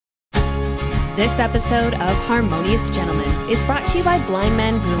This episode of Harmonious Gentlemen is brought to you by Blind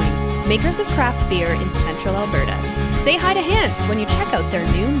Man Brewing, makers of craft beer in Central Alberta. Say hi to Hans when you check out their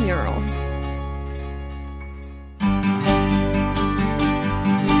new mural.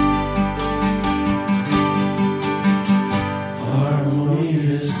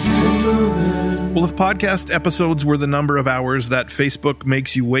 Well, if podcast episodes were the number of hours that Facebook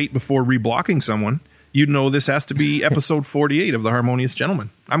makes you wait before reblocking someone, you'd know this has to be episode 48 of The Harmonious Gentleman.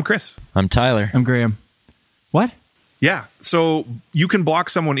 I'm Chris. I'm Tyler. I'm Graham. What? Yeah, so you can block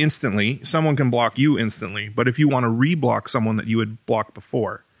someone instantly. Someone can block you instantly. But if you want to reblock someone that you had blocked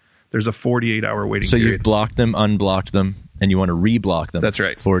before, there's a 48-hour waiting period. So you've blocked them, unblocked them, and you want to reblock them. That's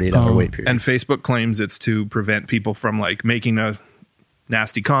right. 48-hour wait period. And Facebook claims it's to prevent people from like making a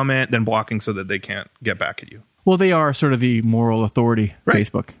nasty comment, then blocking so that they can't get back at you. Well, they are sort of the moral authority, Right.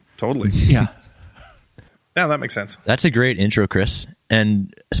 Facebook. Totally. Yeah. Yeah, that makes sense. That's a great intro, Chris.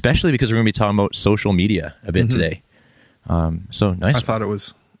 And especially because we're going to be talking about social media a bit today. So nice. I thought it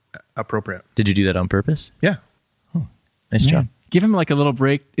was appropriate. Did you do that on purpose? Yeah. Nice job. Give him like a little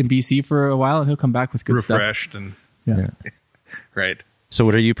break in BC for a while and he'll come back with good Refreshed and stuff. Yeah. right. So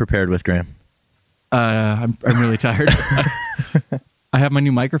what are you prepared with, Graham? I'm really tired. I have my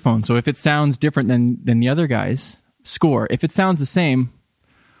new microphone, so if it sounds different than the other guys, score. If it sounds the same,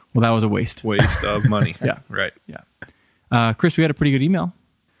 well, that was a waste. Waste of money. Yeah. Right. Yeah. Chris, we had a pretty good email.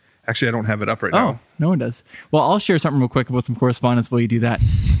 Actually, I don't have it up right Oh, now. no one does. Well, I'll share something real quick about some correspondence while you do that.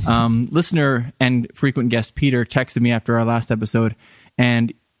 Listener and frequent guest Peter texted me after our last episode,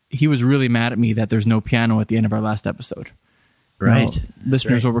 and he was really mad at me that there's no piano at the end of our last episode. Right. Now,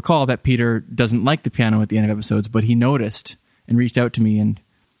 listeners will recall that Peter doesn't like the piano at the end of episodes, but he noticed and reached out to me and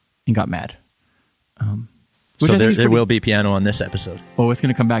got mad. So there will be piano on this episode. Oh, it's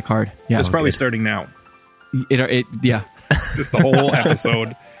going to come back hard. Yeah, It's probably starting now. Yeah. Just the whole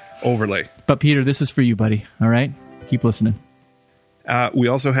episode overlay. But Peter, this is for you, buddy. All right? Keep listening. We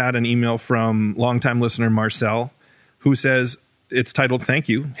also had an email from longtime listener Marcel, who says, it's titled, "Thank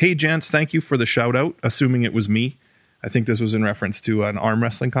you. Hey, gents, thank you for the shout out," assuming it was me. I think this was in reference to an arm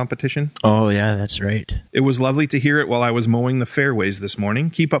wrestling competition. Oh, yeah, that's right. It was lovely to hear it while I was mowing the fairways this morning.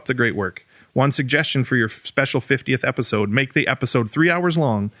 Keep up the great work. One suggestion for your special 50th episode: make the episode 3 hours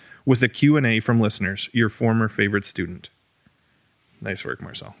long with a Q&A from listeners. Your former favorite student. Nice work,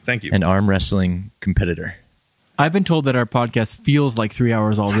 Marcel. Thank you. An arm wrestling competitor. I've been told that our podcast feels like 3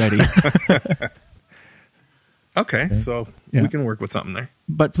 hours already. Okay, so Yeah. we can work with something there.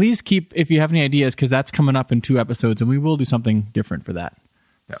 But please keep, if you have any ideas, because that's coming up in 2 episodes, and we will do something different for that.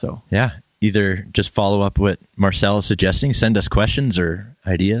 Yeah. So Yeah. Either just follow up what Marcel is suggesting, send us questions or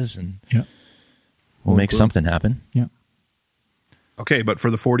ideas, and yeah. we'll make something happen. Yeah. Okay, but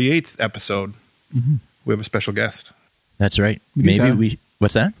for the 48th episode, we have a special guest. That's right. We do, Tyler.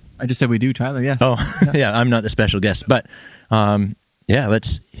 What's that? I just said we do, Tyler. Yes. Oh, yeah, I'm not the special guest. But yeah,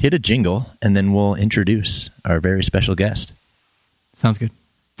 let's hit a jingle and then we'll introduce our very special guest. Sounds good.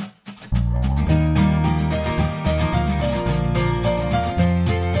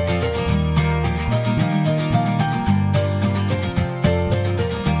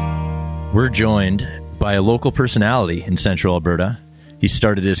 We're joined by a local personality in Central Alberta. He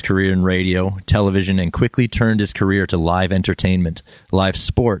started his career in radio, television, and quickly turned his career to live entertainment, live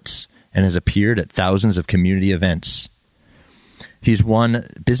sports, and has appeared at thousands of community events. He's won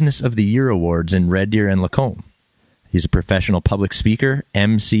Business of the Year awards in Red Deer and Lacombe. He's a professional public speaker,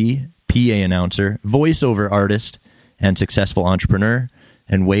 MC, PA announcer, voiceover artist, and successful entrepreneur,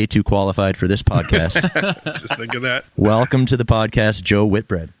 and way too qualified for this podcast. Just think of that. Welcome to the podcast, Joe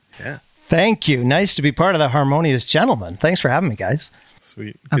Whitbread. Yeah, Thank you. Nice to be part of the Harmonious Gentlemen. Thanks for having me, guys.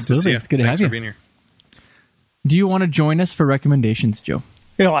 sweet. Good Absolutely. to see you. It's good to Thanks have for you. being here. Do you want to join us for recommendations, Joe?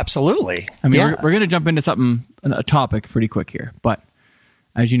 Absolutely. I mean, Yeah. we're going to jump into a topic pretty quick here. But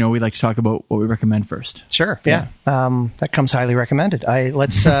as you know, we like to talk about what we recommend first. Sure. Yeah. That comes highly recommended.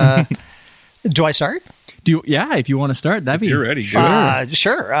 Let's. Do I start? If you want to start, that'd be... You're ready. Sure.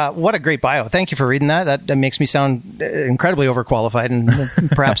 Sure. What a great bio. Thank you for reading that. That makes me sound incredibly overqualified, and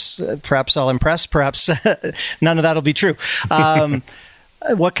perhaps I'll impress. Perhaps none of that will be true.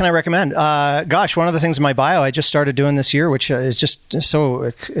 What can I recommend? One of the things in my bio I just started doing this year, which is just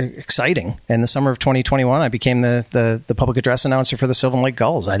so exciting. In the summer of 2021, I became the public address announcer for the Sylvan Lake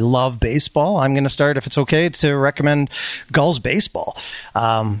Gulls. I love baseball. I'm going to start, if it's okay, to recommend Gulls baseball.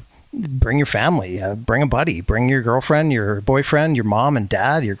 Bring your family, bring a buddy, bring your girlfriend, your boyfriend, your mom and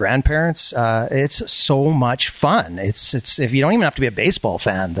dad, your grandparents. It's so much fun. It's if you don't even have to be a baseball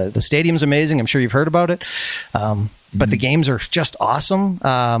fan. The stadium's amazing. I'm sure you've heard about it. but the games are just awesome.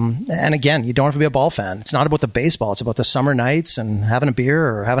 And again, you don't have to be a ball fan. It's not about the baseball. It's about the summer nights and having a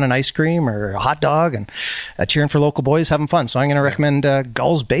beer or having an ice cream or a hot dog and cheering for local boys, having fun. So I'm going to recommend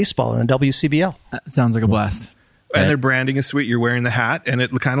Gulls baseball in the WCBL. That sounds like a blast. And their branding is sweet. You're wearing the hat, and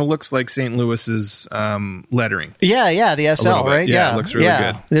it kind of looks like St. Louis's lettering. Yeah, the SL, right? Yeah, it looks really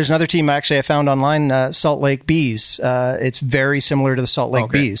good. There's another team actually I found online, Salt Lake Bees. It's very similar to the Salt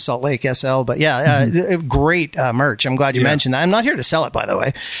Lake Bees, Salt Lake SL. But great merch. I'm glad you mentioned that. I'm not here to sell it, by the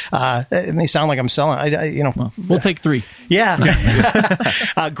way. It may sound like I'm selling. We'll take 3.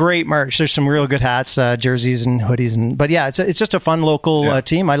 Yeah, great merch. There's some real good hats, jerseys, and hoodies. But yeah, it's just a fun local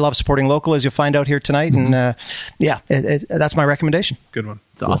team. I love supporting local, as you'll find out here tonight, and. That's my recommendation. Good one.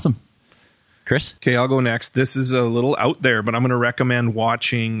 It's awesome. Chris? Okay, I'll go next. This is a little out there, but I'm going to recommend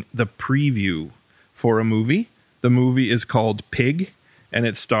watching the preview for a movie. The movie is called Pig, and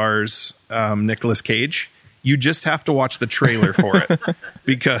it stars Nicolas Cage. You just have to watch the trailer for it,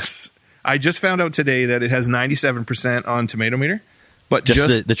 because I just found out today that it has 97% on Tomato Meter. But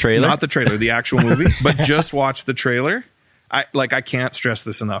just the trailer? Not the trailer, the actual movie. But just watch the trailer. I can't stress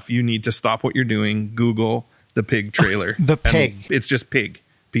this enough. You need to stop what you're doing, Google the Pig trailer. The Pig. And it's just Pig.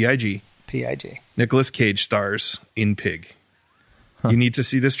 P-I-G. P-I-G. Nicolas Cage stars in Pig. You need to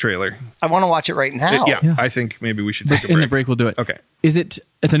see this trailer. I want to watch it right now. I think maybe we should take a break. In the break, we'll do it. Okay.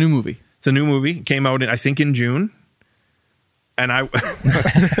 It's a new movie. It's a new movie. It came out, I think, in June. And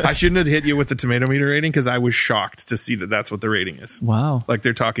I shouldn't have hit you with the Tomato Meter rating, because I was shocked to see that that's what the rating is. Wow. Like,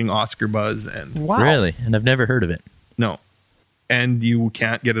 they're talking Oscar buzz. And Wow. Really? And I've never heard of it. No. And you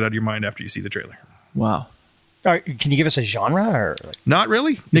can't get it out of your mind after you see the trailer. Wow. All right, can you give us a genre? Or Not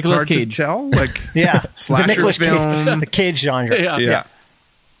really. Nicolas it's hard Cage. to tell. Like, slasher the Nicolas film. Cage, the Cage genre. Yeah.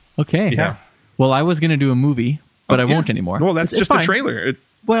 Okay. Yeah. Well, I was going to do a movie, but I won't anymore. Well, that's It's just fine. a trailer.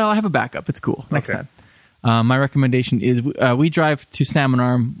 Well, I have a backup. It's cool. Next Okay. time. My recommendation is we drive to Salmon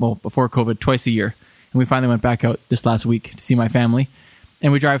Arm, before COVID, twice a year. And we finally went back out this last week to see my family.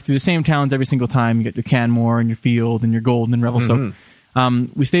 And we drive through the same towns every single time. You get your Canmore and your Field and your Golden and Revelstoke.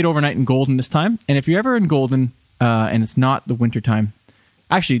 We stayed overnight in Golden this time. And if you're ever in Golden and it's not the winter time,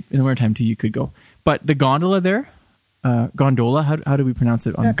 actually, in the winter time too, you could go. But the gondola there, gondola, how do we pronounce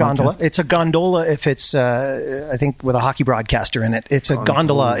it on the gondola. podcast? It's a gondola if it's, I think, with a hockey broadcaster in it. It's a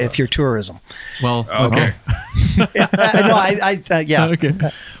gondola if you're tourism. Well, Okay.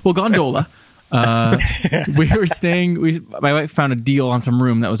 Okay. Well, gondola. We were staying. My wife found a deal on some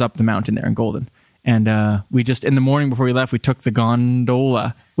room that was up the mountain there in Golden, and we just in the morning before we left, we took the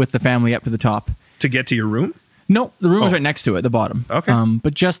gondola with the family up to the top. To get to your room? No, the room was right next to it, the bottom. Okay.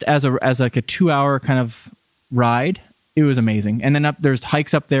 But just as like a 2-hour kind of ride, it was amazing. And then there's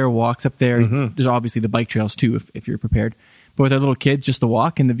hikes up there, walks up there. There's obviously the bike trails too, if you're prepared. But with our little kids, just the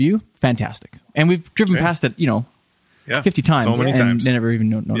walk and the view, fantastic. And we've driven past it, 50 times. So many times. They never even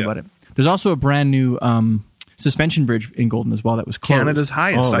known about it. There's also a brand new suspension bridge in Golden as well that was closed. Canada's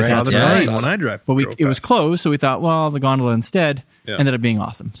highest. Oh, I saw right. the That's sign right. when I drove. But it was closed, so we thought, well, the gondola instead ended up being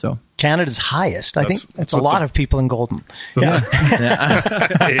awesome. So Canada's highest. I think that's a what lot of people in Golden. Yeah,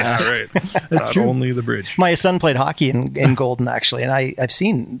 right. Not true. only the bridge. My son played hockey in Golden, actually, and I've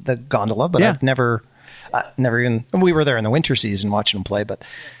seen the gondola, but I've never even. We were there in the winter season watching him play, but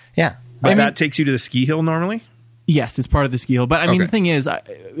yeah. But that takes you to the ski hill normally? yes, it's part of the ski hill. But I mean, the thing is,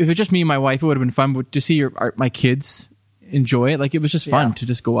 if it's just me and my wife, it would have been fun. But to see my kids enjoy it, like it was just fun to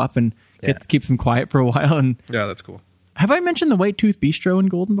just go up and keep them quiet for a while. And Yeah, that's cool. have I mentioned the White Tooth Bistro in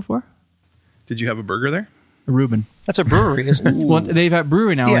Golden before? Did you have a burger there? A Reuben. That's a brewery, isn't it? Well, they've got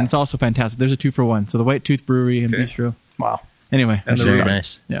brewery now, Yeah. and it's also fantastic. There's a 2-for-1. So the White Tooth Brewery and Bistro. Wow. Anyway, And the Very Reuben.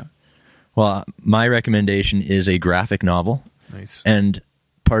 nice. yeah. Well, my recommendation is a graphic novel. Nice. And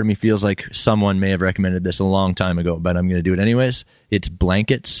part of me feels like someone may have recommended this a long time ago, but I'm going to do it anyways. It's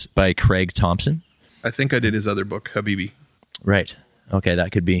Blankets by Craig Thompson. I think I did his other book, Habibi. Right. Okay,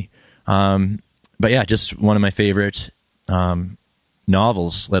 that could be. But yeah, just one of my favorite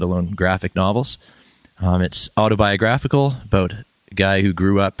novels, let alone graphic novels. It's autobiographical about a guy who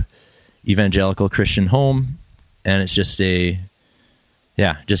grew up evangelical Christian home, and it's just a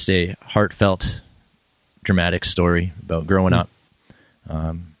heartfelt, dramatic story about growing up.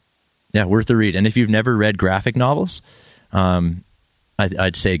 Worth a read. And if you've never read graphic novels,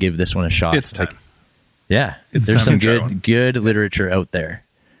 I'd say give this one a shot. It's time. There's time some to try one. good literature out there.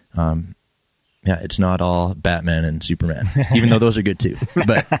 It's not all Batman and Superman, even though those are good too.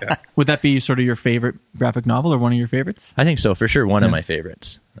 But Would that be sort of your favorite graphic novel or one of your favorites? I think so, for sure. One of my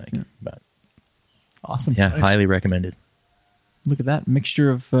favorites. But Awesome. yeah, highly recommended. Look at that mixture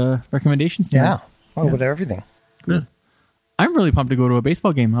of recommendations tonight. Yeah. Oh, with everything. I'm really pumped to go to a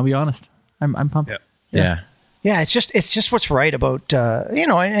baseball game. I'll be honest. I'm pumped. Yeah. Yeah. Yeah, it's just what's right about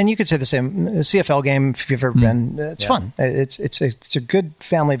and you could say the same. A CFL game, if you've ever been, it's fun. It's a good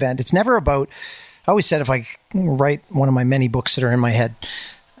family event. It's never about. I always said if I write one of my many books that are in my head,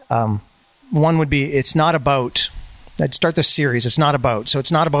 one would be it's not about. I'd start this series. It's not about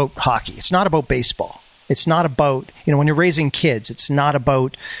hockey. It's not about baseball. It's not about when you're raising kids. It's not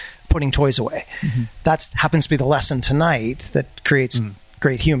about putting toys away. Mm-hmm. That happens to be the lesson tonight that creates.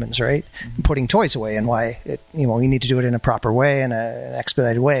 Great humans, right? Putting toys away and why we need to do it in a proper way and an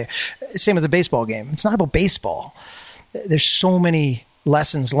expedited way. Same with the baseball game. It's not about baseball. There's so many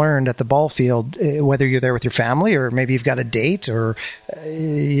lessons learned at the ball field, whether you're there with your family or maybe you've got a date or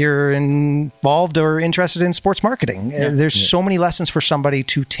you're involved or interested in sports marketing. There's so many lessons for somebody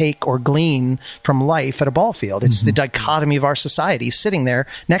to take or glean from life at a ball field. It's the dichotomy of our society sitting there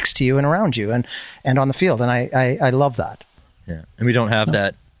next to you and around you and on the field. And I love that. Yeah, and we don't have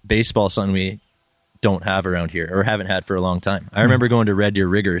that baseball something we don't have around here or haven't had for a long time. I remember going to Red Deer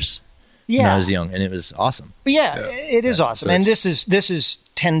Riggers when I was young, and it was awesome. It is awesome, so and this is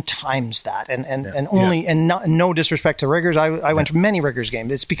 10 times that. And only and not, no disrespect to Riggers, I went to many Riggers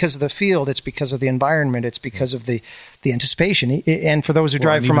games. It's because of the field, it's because of the environment, it's because of the anticipation, and for those who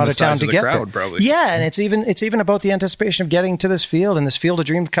drive from out of town to get there. Probably. Yeah, and it's even about the anticipation of getting to this field, and this field of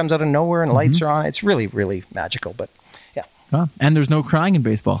dreams comes out of nowhere, and lights are on. It's really, really magical, but. Well, and there's no crying in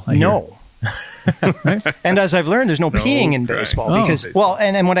baseball. No. Right? And as I've learned, there's no peeing in baseball because,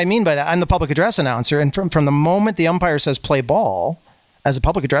 and what I mean by that, I'm the public address announcer, and from the moment the umpire says play ball, as a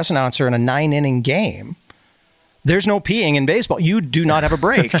public address announcer in a 9-inning game, there's no peeing in baseball. You do not have a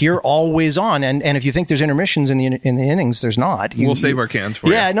break. You're always on, and if you think there's intermissions in the innings, there's not. We'll save our cans for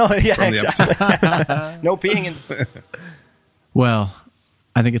you. Exactly. No peeing in. Well,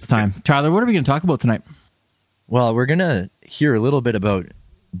 I think it's time. Tyler, what are we going to talk about tonight? Well, we're going to hear a little bit about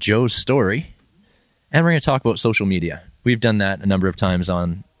Joe's story, and we're going to talk about social media. We've done that a number of times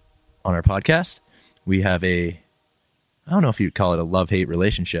on our podcast. We have I don't know if you'd call it a love-hate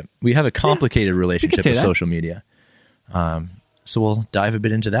relationship. We have a complicated relationship with social media. So we'll dive a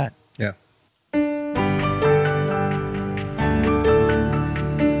bit into that. Yeah.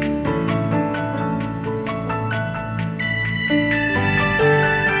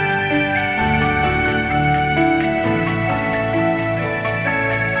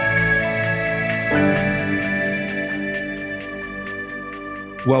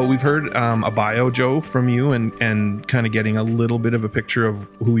 Well, we've heard a bio, Joe, from you and kind of getting a little bit of a picture of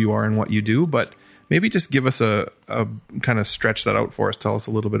who you are and what you do, but maybe just give us a kind of stretch that out for us. Tell us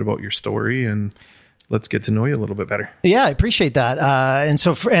a little bit about your story and let's get to know you a little bit better. Yeah, I appreciate that. And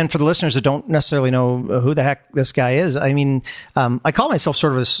for the listeners that don't necessarily know who the heck this guy is, I mean, I call myself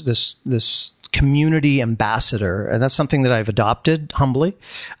sort of this community ambassador, and that's something that I've adopted humbly,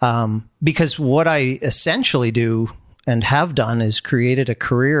 because what I essentially do and have done is created a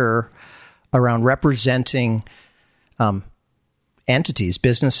career around representing entities,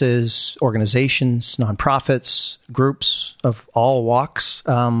 businesses, organizations, nonprofits, groups of all walks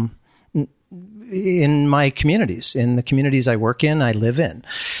in my communities, in the communities I work in, I live in.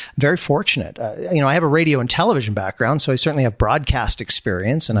 I'm very fortunate. I have a radio and television background, so I certainly have broadcast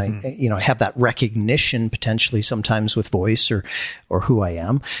experience, and I have that recognition potentially sometimes with voice or who I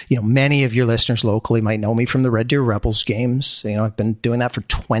am. Many of your listeners locally might know me from the Red Deer Rebels games. I've been doing that for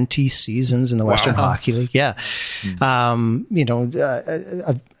 20 seasons in the Western Hockey League. Yeah.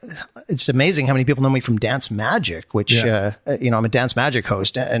 It's amazing how many people know me from Dance Magic, which, I'm a Dance Magic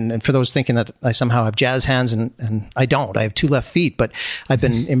host. And for those thinking that I somehow have jazz hands, and I don't, I have two left feet, but I've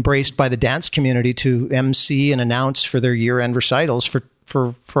been embraced by the dance community to MC and announce for their year-end recitals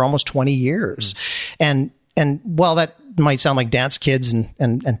for almost 20 years. And while that might sound like dance kids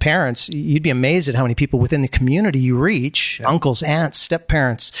and parents, you'd be amazed at how many people within the community you reach, uncles, aunts,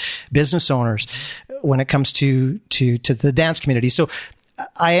 step-parents, business owners, when it comes to the dance community. So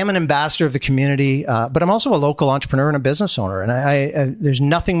I am an ambassador of the community, but I'm also a local entrepreneur and a business owner. And I there's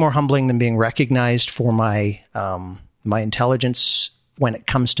nothing more humbling than being recognized for my intelligence when it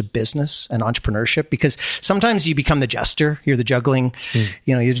comes to business and entrepreneurship, because sometimes you become the jester, you're the juggling,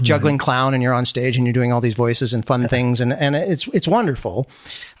 you're the juggling clown, and you're on stage and you're doing all these voices and fun things. And it's wonderful.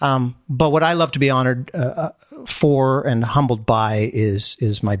 But what I love to be honored for and humbled by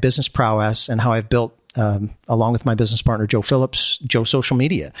is my business prowess and how I've built, along with my business partner, Joe Phillips, Joe Social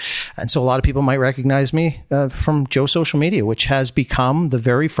Media. And so a lot of people might recognize me from Joe Social Media, which has become the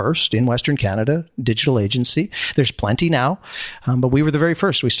very first in Western Canada digital agency. There's plenty now, but we were the very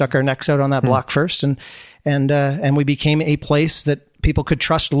first. We stuck our necks out on that block first, and we became a place that people could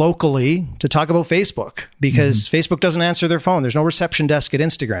trust locally to talk about Facebook, because Facebook doesn't answer their phone. There's no reception desk at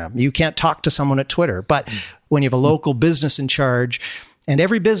Instagram. You can't talk to someone at Twitter, but when you have a local business in charge, and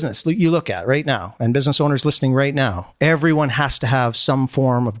every business you look at right now, and business owners listening right now, everyone has to have some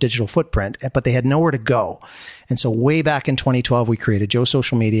form of digital footprint, but they had nowhere to go. And so way back in 2012, we created Joe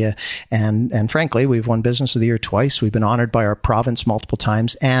Social Media. And frankly, we've won Business of the Year twice. We've been honored by our province multiple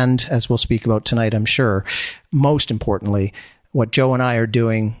times. And as we'll speak about tonight, I'm sure, most importantly, what Joe and I are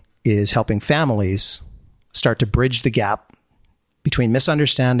doing is helping families start to bridge the gap between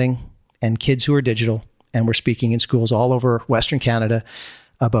misunderstanding and kids who are digital. And we're speaking in schools all over Western Canada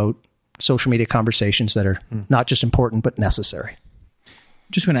about social media conversations that are not just important, but necessary.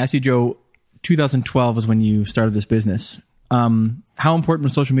 Just want to ask you, Joe, 2012 was when you started this business. How important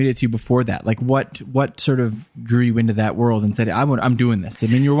was social media to you before that? Like what sort of drew you into that world and said, I'm doing this? I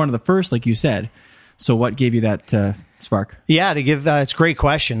mean, you were one of the first, like you said. So what gave you that spark? Yeah, it's a great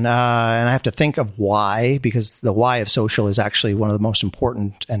question. And I have to think of why, because the why of social is actually one of the most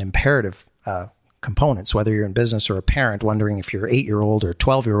important and imperative components, whether you're in business or a parent wondering if your 8-year-old or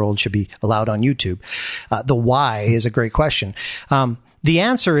 12-year-old should be allowed on YouTube. The why is a great question. The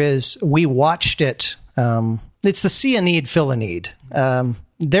answer is we watched it. It's the see a need, fill a need.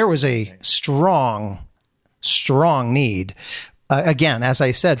 There was a strong need, again, as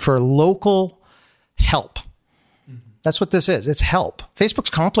I said, for local help. That's what this is. It's help. Facebook's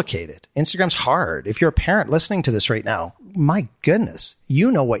complicated. Instagram's hard. If you're a parent listening to this right now, my goodness,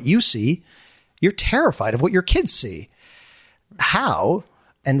 you know what you see. You're terrified of what your kids see. How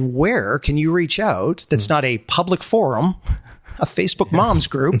and where can you reach out that's not a public forum, a Facebook moms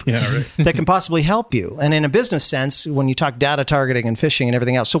group that can possibly help you? And in a business sense, when you talk data targeting and phishing and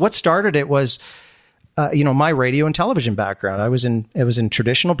everything else. So what started it was, my radio and television background. It was in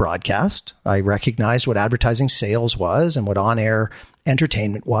traditional broadcast. I recognized what advertising sales was and what on-air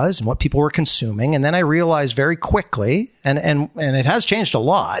entertainment was and what people were consuming. And then I realized very quickly, and it has changed a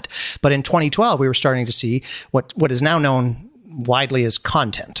lot, but in 2012, we were starting to see what is now known widely as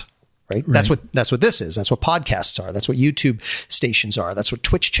content. Right? That's what this is. That's what podcasts are. That's what YouTube stations are. That's what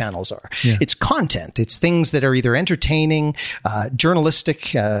Twitch channels are. Yeah. It's content. It's things that are either entertaining,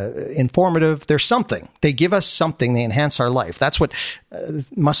 journalistic, informative. There's something. They give us something. They enhance our life. That's what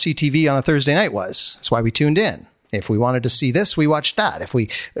must-see TV on a Thursday night was. That's why we tuned in. If we wanted to see this, we watched that. If we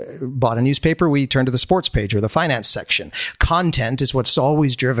bought a newspaper, we turned to the sports page or the finance section. Content is what's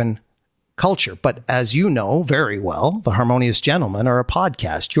always driven culture. But as you know very well, The Harmonious Gentlemen are a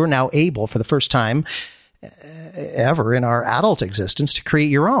podcast. You're now able, for the first time ever in our adult existence, to create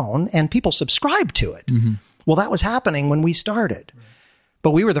your own, and people subscribe to it. Mm-hmm. Well, that was happening when we started.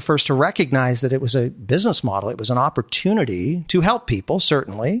 But we were the first to recognize that it was a business model. It was an opportunity to help people,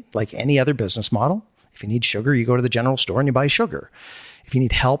 certainly, like any other business model. If you need sugar, you go to the general store and you buy sugar. If you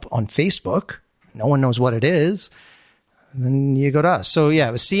need help on Facebook, no one knows what it is, then you go to us. So yeah,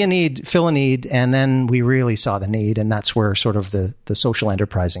 it was see a need, fill a need, and then we really saw the need, and that's where sort of the social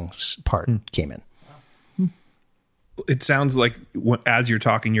enterprising part came in. It sounds like as you're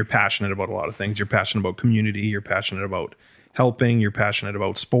talking, you're passionate about a lot of things. You're passionate about community. You're passionate about helping. You're passionate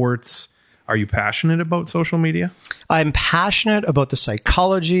about sports. Are you passionate about social media? I'm passionate about the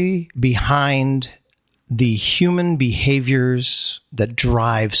psychology behind the human behaviors that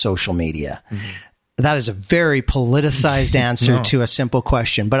drive social media. Mm-hmm. That is a very politicized answer to a simple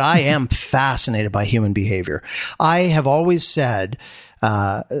question, but I am fascinated by human behavior. I have always said,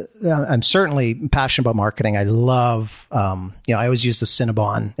 I'm certainly passionate about marketing. I love, I always use the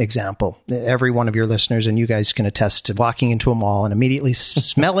Cinnabon example. Every one of your listeners, and you guys can attest to walking into a mall and immediately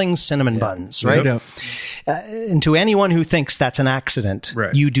smelling cinnamon buns, right? And to anyone who thinks that's an accident,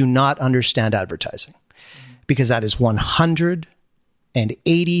 you do not understand advertising, because that is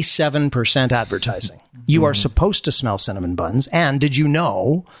 187% advertising. You are supposed to smell cinnamon buns. And did you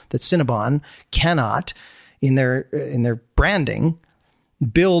know that Cinnabon cannot, in their branding,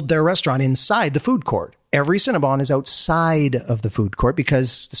 build their restaurant inside the food court? Every Cinnabon is outside of the food court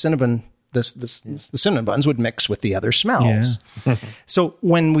because the cinnamon buns would mix with the other smells. Yeah. So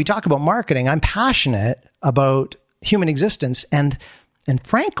when we talk about marketing, I'm passionate about human existence and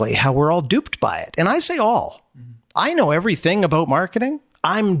frankly, how we're all duped by it. And I say all. I know everything about marketing.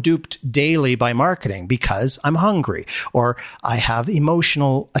 I'm duped daily by marketing because I'm hungry, or I have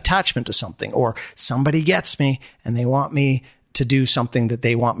emotional attachment to something, or somebody gets me and they want me to do something that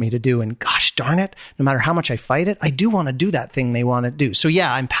they want me to do. And gosh darn it, no matter how much I fight it, I do want to do that thing they want to do. So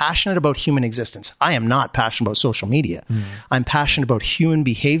yeah, I'm passionate about human existence. I am not passionate about social media. I'm passionate about human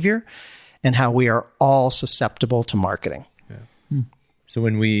behavior and how we are all susceptible to marketing. Yeah. So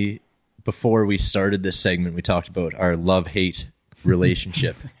before we started this segment, we talked about our love-hate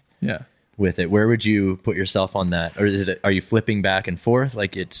relationship with it. Where would you put yourself on that? Or are you flipping back and forth?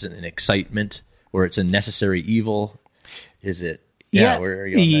 Like it's an excitement or it's a necessary evil? Is it? Where are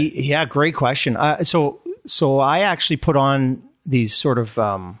you on that? Yeah, great question. So I actually put on these sort of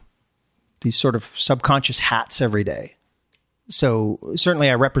subconscious hats every day. So certainly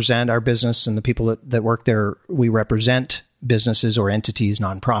I represent our business and the people that work there. We represent businesses or entities,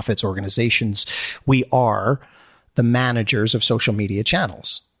 nonprofits, organizations. We are the managers of social media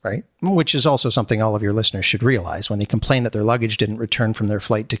channels, right? Which is also something all of your listeners should realize. When they complain that their luggage didn't return from their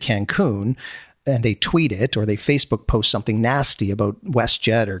flight to Cancun, and they tweet it or they Facebook post something nasty about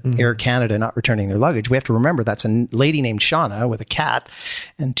WestJet or Air Canada not returning their luggage, we have to remember that's a lady named Shauna with a cat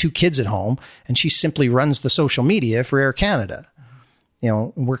and 2 kids at home, and she simply runs the social media for Air Canada.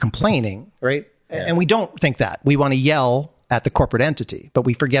 We're complaining, right? Yeah. And we don't think that. We want to yell at the corporate entity, but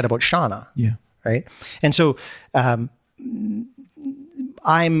we forget about Shauna. Yeah. Right. And so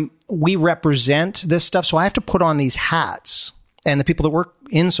we represent this stuff. So I have to put on these hats. And the people that work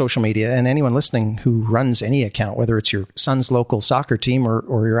in social media and anyone listening who runs any account, whether it's your son's local soccer team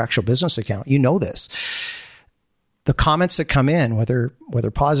or your actual business account, you know this. The comments that come in, whether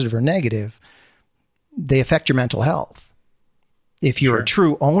positive or negative, they affect your mental health. If you're a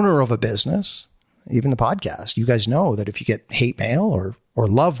true owner of a business, even the podcast, you guys know that if you get hate mail or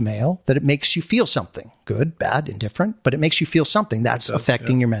love mail, that it makes you feel something, good, bad, indifferent, but it makes you feel something that's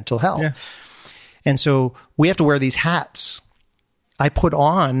affecting your mental health. Yeah. And so we have to wear these hats. I put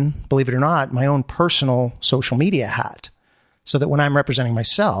on, believe it or not, my own personal social media hat so that when I'm representing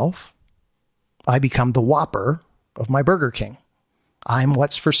myself, I become the Whopper of my Burger King. I'm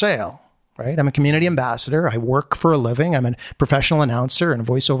what's for sale, right? I'm a community ambassador. I work for a living. I'm a professional announcer and a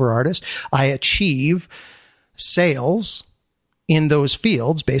voiceover artist. I achieve sales in those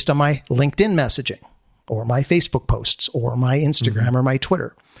fields based on my LinkedIn messaging or my Facebook posts or my Instagram or my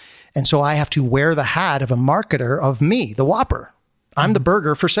Twitter. And so I have to wear the hat of a marketer of me, the Whopper. I'm the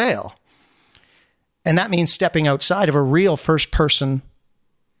burger for sale. And that means stepping outside of a real first-person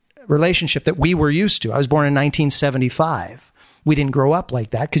relationship that we were used to. I was born in 1975. We didn't grow up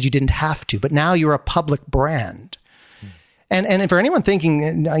like that because you didn't have to. But now you're a public brand. And for anyone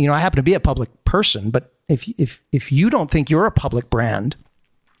thinking, I happen to be a public person, but if you don't think you're a public brand,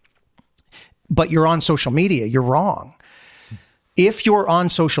 but you're on social media, you're wrong. If you're on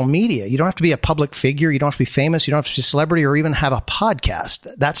social media, you don't have to be a public figure. You don't have to be famous. You don't have to be a celebrity or even have a podcast.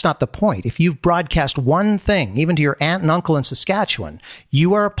 That's not the point. If you've broadcast one thing, even to your aunt and uncle in Saskatchewan,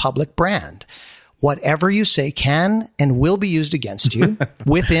 you are a public brand. Whatever you say can and will be used against you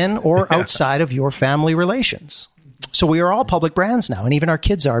within or outside of your family relations. So we are all public brands now, and even our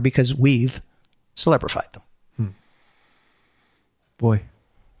kids are because we've celebrified them. Boy,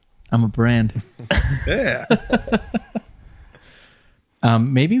 I'm a brand. Yeah.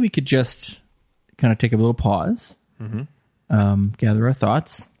 Maybe we could just kind of take a little pause, gather our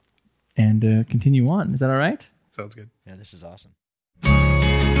thoughts, and continue on. Is that all right? Sounds good. Yeah, this is awesome.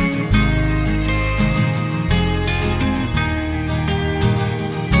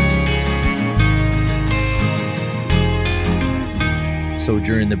 So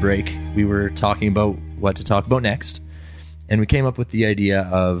during the break, we were talking about what to talk about next, and we came up with the idea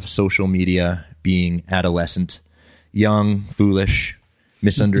of social media being adolescent, young, foolish,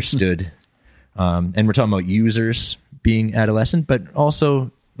 misunderstood. And we're talking about users being adolescent, but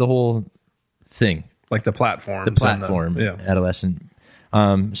also the whole thing. Like the platform. Adolescent.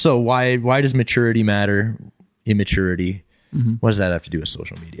 So why does maturity matter? Immaturity. What does that have to do with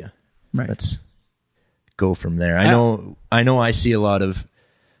social media? Right. Let's go from there. I know I see a lot of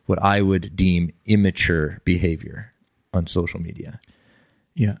what I would deem immature behavior on social media.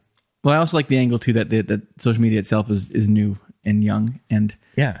 Yeah. Well, I also like the angle too that social media itself is new and young, and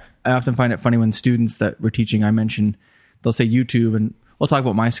yeah, I often find it funny when students that we're teaching, I mention, they'll say YouTube, and we'll talk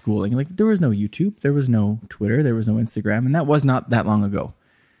about my schooling. Like, there was no YouTube, there was no Twitter, there was no Instagram, and that was not that long ago.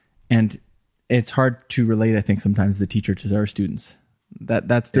 And it's hard to relate, I think, sometimes as a teacher to our students.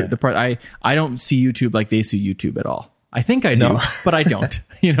 That's the part. I don't see YouTube like they see YouTube at all. I think I do, but I don't.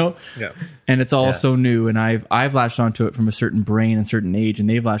 Yeah. And it's all so new, and I've latched onto it from a certain brain and certain age, and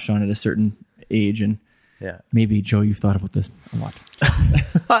they've latched on at a certain age. And maybe, Joe, you've thought about this a lot.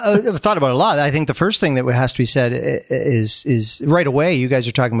 I've thought about it a lot. I think the first thing that has to be said is right away, you guys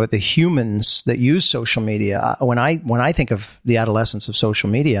are talking about the humans that use social media. When I think of the adolescence of social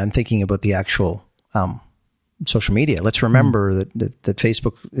media, I'm thinking about the actual social media. Let's remember that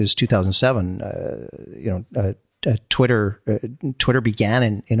Facebook is 2007. Twitter began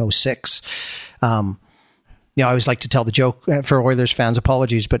in 2006. I always like to tell the joke for Oilers fans,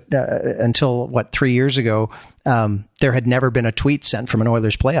 apologies, but until 3 years ago, there had never been a tweet sent from an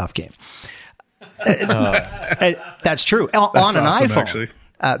Oilers playoff game. That's true. On an iPhone. Actually.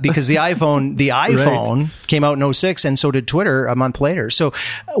 because the iPhone came out in 2006, and so did Twitter a month later. So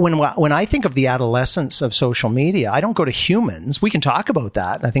when I think of the adolescence of social media, I don't go to humans. We can talk about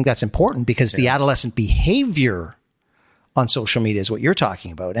that. I think that's important because the adolescent behavior on social media is what you're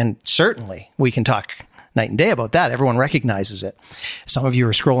talking about. And certainly we can talk night and day about that. Everyone recognizes it. Some of you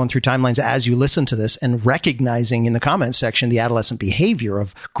are scrolling through timelines as you listen to this and recognizing in the comments section the adolescent behavior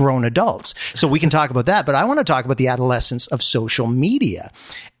of grown adults. So we can talk about that, but I want to talk about the adolescence of social media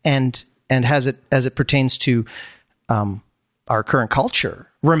and as it pertains to our current culture.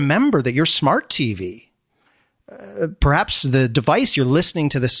 Remember that your smart TV, perhaps the device you're listening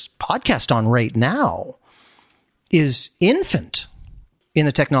to this podcast on right now, is infant in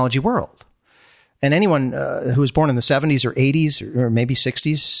the technology world. And anyone who was born in the 70s or 80s or maybe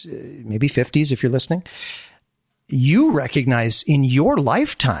 60s, maybe 50s, if you're listening, you recognize in your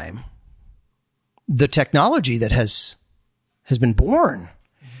lifetime the technology that has been born.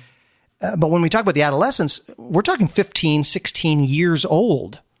 But when we talk about the adolescence, we're talking 15, 16 years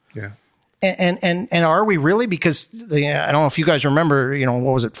old. Yeah. And are we really? Because I don't know if you guys remember,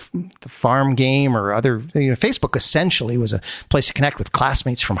 what was it, the farm game or other, Facebook essentially was a place to connect with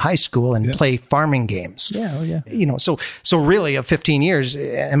classmates from high school and play farming games. Yeah. Oh, yeah. So really of 15 years,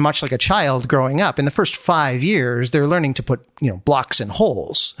 and much like a child growing up, in the first 5 years, they're learning to put, blocks in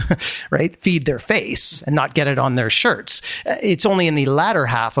holes, right? Feed their face and not get it on their shirts. It's only in the latter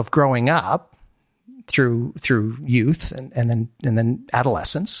half of growing up, through youth and then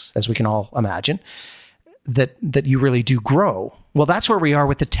adolescence, as we can all imagine, that you really do grow. Well, that's where we are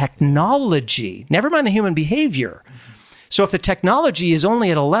with the technology. Never mind the human behavior. So if the technology is only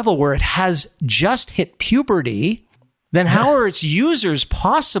at a level where it has just hit puberty, then how are its users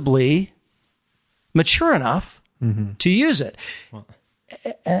possibly mature enough to use it?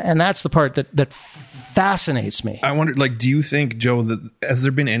 And that's the part that fascinates me. I wonder, do you think, Joe, that has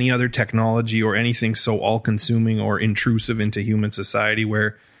there been any other technology or anything so all-consuming or intrusive into human society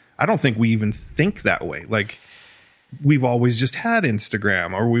where I don't think we even think that way? We've always just had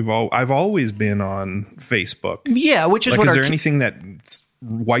Instagram, or I've always been on Facebook. Yeah, which is is there anything that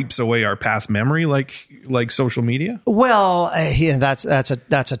wipes away our past memory like social media? Well, that's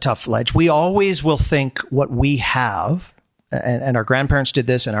a tough ledge. We always will think what we have. And our grandparents did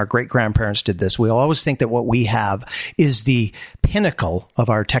this and our great-grandparents did this. We always think that what we have is the pinnacle of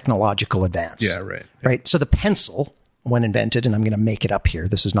our technological advance. Yeah, right. Right. So the pencil, when invented, and I'm going to make it up here,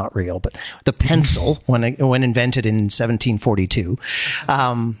 this is not real, but the pencil, when invented in 1742.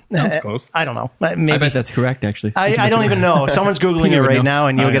 Sounds close. I don't know. Maybe. I bet that's correct, actually. I don't even know. Someone's Googling it right now,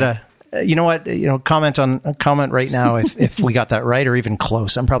 and you'll get a... You know what? Comment right now if we got that right or even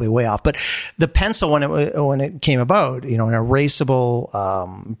close. I'm probably way off. But the pencil, when it came about, an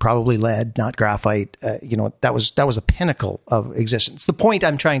erasable, probably lead, not graphite. That was a pinnacle of existence. The point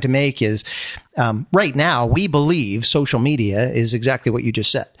I'm trying to make is, right now we believe social media is exactly what you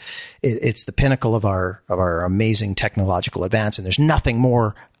just said. It's the pinnacle of our amazing technological advance, and there's nothing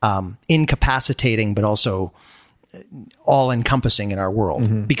more incapacitating, but also all-encompassing in our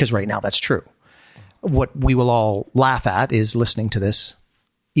world, because right now that's true. What we will all laugh at is listening to this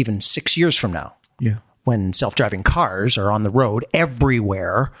even 6 years from now, when self-driving cars are on the road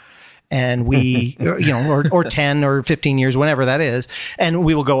everywhere, and we, or 10 or 15 years, whenever that is, and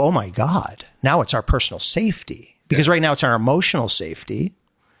we will go, oh my God, now it's our personal safety. Because right now it's our emotional safety.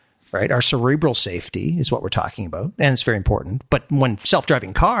 Right? Our cerebral safety is what we're talking about. And it's very important. But when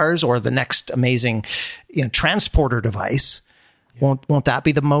self-driving cars or the next amazing transporter device, won't that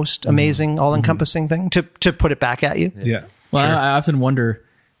be the most amazing, all-encompassing thing to put it back at you? Yeah. Well, sure. I often wonder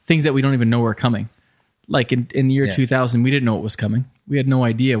things that we don't even know are coming. Like in the year 2000, we didn't know what was coming. We had no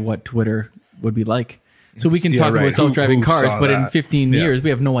idea what Twitter would be like. So we can talk about self-driving cars, but in 15 years, we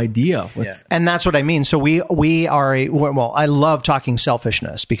have no idea what's... And that's what I mean. So we are I love talking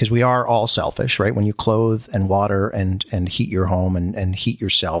selfishness because we are all selfish, right? When you clothe and water and heat your home and heat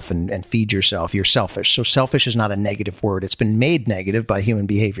yourself and feed yourself, you're selfish. So selfish is not a negative word. It's been made negative by human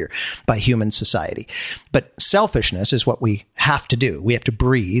behavior, by human society. But selfishness is what we have to do. We have to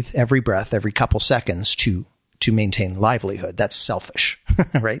breathe every breath, every couple seconds to maintain livelihood. That's selfish,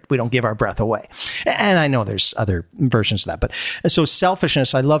 right? We don't give our breath away. And I know there's other versions of that, but so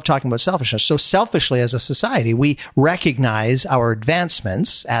selfishness, I love talking about selfishness. So selfishly as a society, we recognize our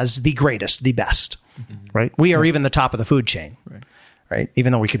advancements as the greatest, the best, right? We are even the top of the food chain, right?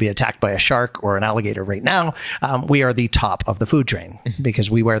 Even though we could be attacked by a shark or an alligator right now, we are the top of the food chain because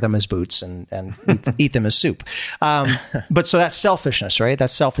we wear them as boots and eat them as soup. But so that's selfishness, right?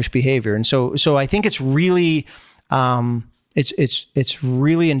 That's selfish behavior. And so I think it's really It's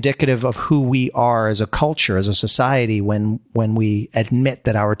really indicative of who we are as a culture, as a society, when we admit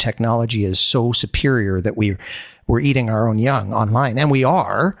that our technology is so superior that we're eating our own young online, and we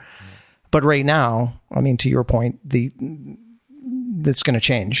are. But right now, I mean, to your point, that's going to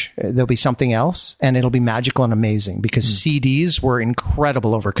change. There'll be something else, and it'll be magical and amazing because CDs were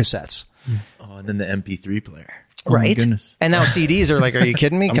incredible over cassettes. Oh, and then the MP3 player. Oh, my right? goodness. And now CDs are like, are you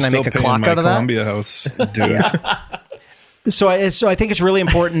kidding me? Can I make a clock out of that? Columbia House dues. So I think it's really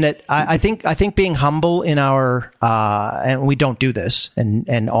important that I think being humble in our and we don't do this,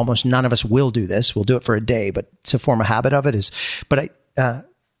 and almost none of us will do this. We'll do it for a day, but to form a habit of it is. But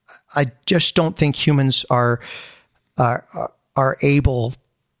I just don't think humans are able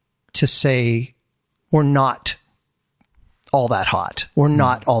to say we're not all that hot. We're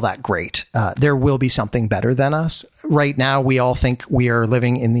not all that great. There will be something better than us. Right now, we all think we are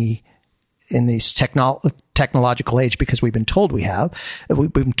living in this technological age because we've been told we have.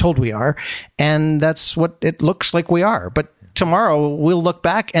 We've been told we are, and that's what it looks like we are. But tomorrow we'll look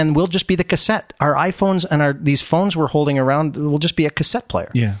back and we'll just be the cassette. Our iPhones and these phones we're holding around will just be a cassette player.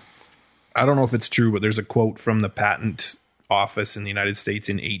 Yeah. I don't know if it's true, but there's a quote from the patent office in the United States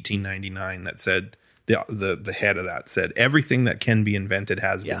in 1899 that said, the head of that said, everything that can be invented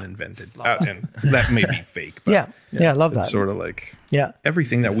has been invented. And that may be fake. But yeah, I love that. It's sort of like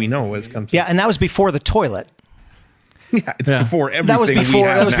everything that we know has come to and that was before the toilet. Yeah, it's before everything. That was before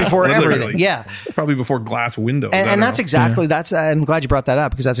now, everything. literally. Yeah, probably before glass windows. And that's exactly that's. I'm glad you brought that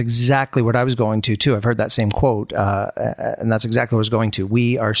up because that's exactly what I was going to too. I've heard that same quote, and that's exactly what I was going to.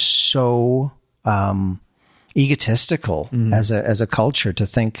 We are so egotistical as a culture to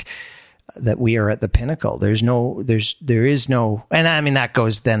think that we are at the pinnacle. There is no, and I mean that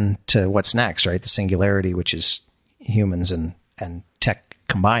goes then to what's next, right? The singularity, which is humans and tech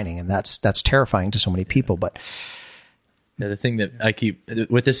combining, and that's terrifying to so many people, but. The thing that I keep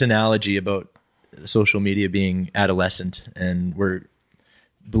with this analogy about social media being adolescent, and we're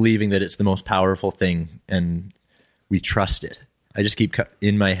believing that it's the most powerful thing and we trust it. I just keep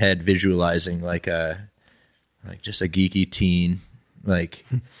in my head visualizing like just a geeky teen, like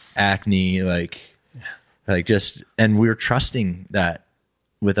acne, like just, and we're trusting that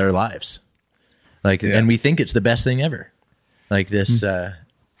with our lives. And we think it's the best thing ever. Like this,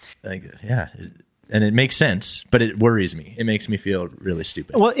 and it makes sense, but it worries me. It makes me feel really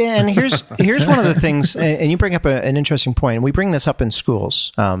stupid. Well, and here's one of the things, and you bring up an interesting point, and we bring this up in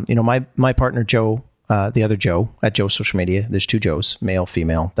schools. My partner, Joe, the other Joe at Joe Social Media, there's two Joes, male,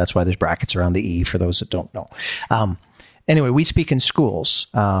 female. That's why there's brackets around the E for those that don't know. Anyway, we speak in schools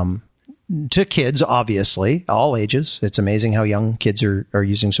to kids, obviously, all ages. It's amazing how young kids are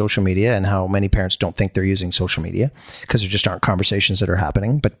using social media and how many parents don't think they're using social media because there just aren't conversations that are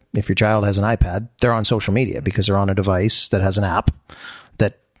happening. But if your child has an iPad, they're on social media because they're on a device that has an app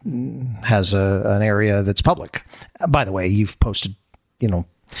that has an area that's public. By the way, you've posted,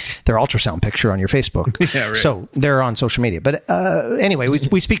 their ultrasound picture on your Facebook. Yeah, right. So they're on social media. But anyway,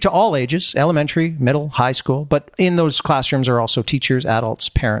 we speak to all ages, elementary, middle, high school. But in those classrooms are also teachers, adults,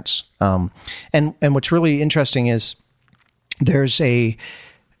 parents. And what's really interesting is there's a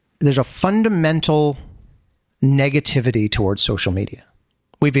fundamental negativity towards social media.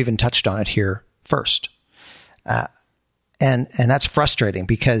 We've even touched on it here first. And that's frustrating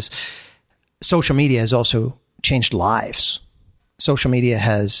because social media has also changed lives. Social media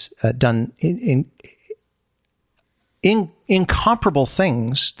has done incomparable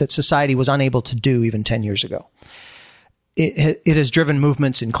things that society was unable to do even 10 years ago. It has driven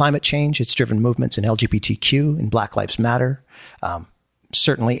movements in climate change. It's driven movements in LGBTQ, in Black Lives Matter.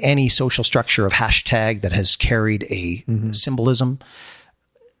 Certainly any social structure of hashtag that has carried a symbolism.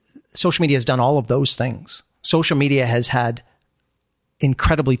 Social media has done all of those things. Social media has had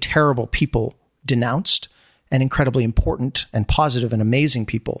incredibly terrible people denounced and incredibly important and positive and amazing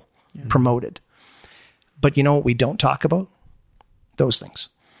people promoted. But you know what we don't talk about? Those things.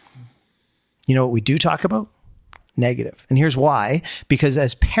 You know what we do talk about? Negative. And here's why. Because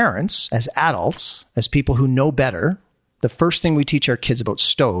as parents, as adults, as people who know better, the first thing we teach our kids about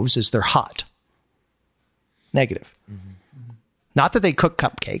stoves is they're hot. Negative. Mm-hmm. Not that they cook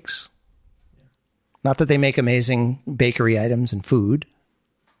cupcakes. Not that they make amazing bakery items and food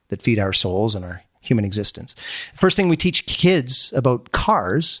that feed our souls and our human existence. The first thing we teach kids about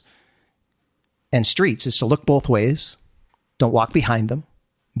cars and streets is to look both ways. Don't walk behind them.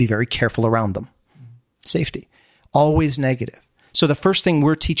 Be very careful around them. Safety. Always negative. So the first thing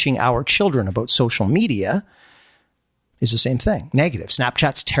we're teaching our children about social media is the same thing. Negative.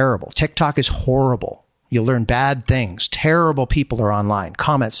 Snapchat's terrible. TikTok is horrible. You'll learn bad things. Terrible people are online.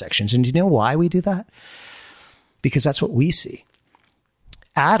 Comment sections. And do you know why we do that? because that's what we see.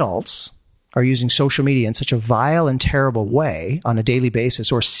 Adults are using social media in such a vile and terrible way on a daily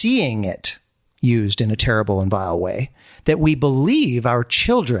basis, or seeing it used in a terrible and vile way, that we believe our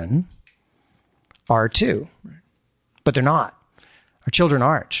children are too. But they're not. Our children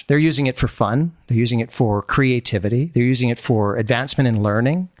aren't. They're using it for fun. They're using it for creativity. They're using it for advancement in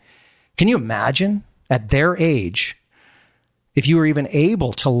learning. Can you imagine at their age, if you were even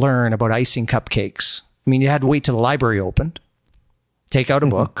able to learn about icing cupcakes? I mean, you had to wait till the library opened, take out a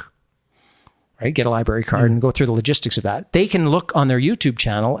book, right? Get a library card and go through the logistics of that. They can look on their YouTube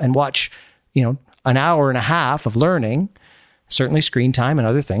channel and watch, an hour and a half of learning. Certainly screen time and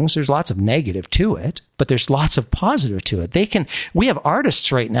other things. There's lots of negative to it, but there's lots of positive to it. We have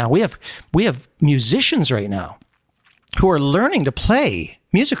artists right now. We have musicians right now who are learning to play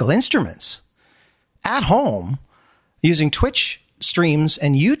musical instruments at home using Twitch streams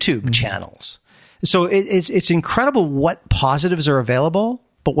and YouTube channels. So it's incredible what positives are available,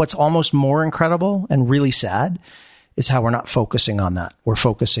 but what's almost more incredible and really sad is how we're not focusing on that. We're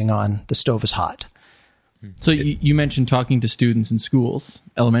focusing on the stove is hot. So you mentioned talking to students in schools,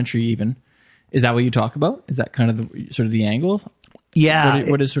 elementary even. Is that what you talk about? Is that kind of the angle? Yeah.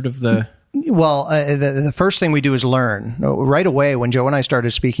 What is sort of the... Well, the first thing we do is learn. Right away, when Joe and I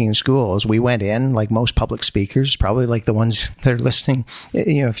started speaking in schools, we went in, like most public speakers, probably like the ones that are listening.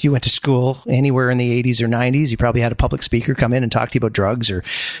 If you went to school anywhere in the 80s or 90s, you probably had a public speaker come in and talk to you about drugs or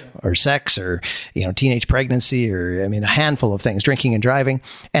sex or, teenage pregnancy or, a handful of things, drinking and driving.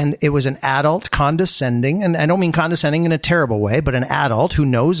 And it was an adult condescending, and I don't mean condescending in a terrible way, but an adult who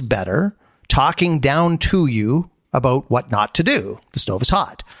knows better talking down to you about what not to do. The stove is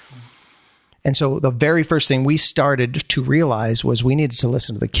hot. And so the very first thing we started to realize was we needed to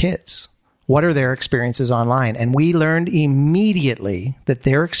listen to the kids. What are their experiences online? And we learned immediately that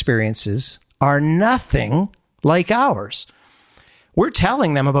their experiences are nothing like ours. We're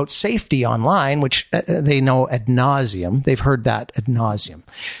telling them about safety online, which they know ad nauseum. They've heard that ad nauseum.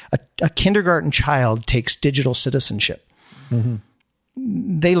 A kindergarten child takes digital citizenship.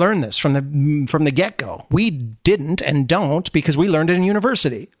 Mm-hmm. They learn this from the get-go. We didn't and don't because we learned it in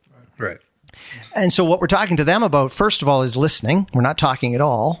university. Right. And so what we're talking to them about, first of all, is listening. We're not talking at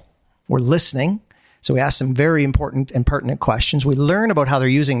all. We're listening. So we ask some very important and pertinent questions. We learn about how they're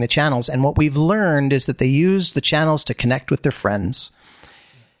using the channels. And what we've learned is that they use the channels to connect with their friends.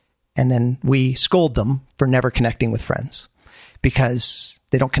 And then we scold them for never connecting with friends because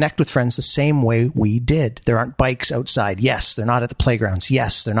they don't connect with friends the same way we did. There aren't bikes outside. Yes, they're not at the playgrounds.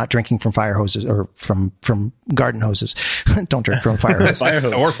 Yes, they're not drinking from fire hoses or from garden hoses. Don't drink from fire hoses.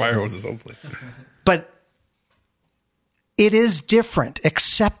 Or fire hoses, hopefully. But it is different.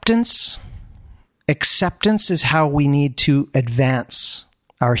 Acceptance is how we need to advance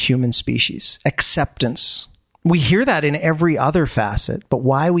our human species. Acceptance. We hear that in every other facet, but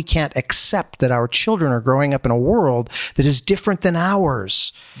why we can't accept that our children are growing up in a world that is different than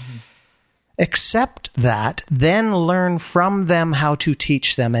ours. Mm-hmm. Accept that, then learn from them how to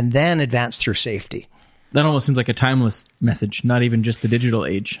teach them, and then advance through safety. That almost seems like a timeless message, not even just the digital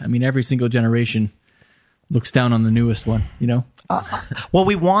age. Every single generation looks down on the newest one, Well,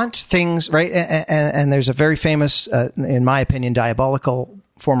 we want things, right? And there's a very famous, in my opinion, diabolical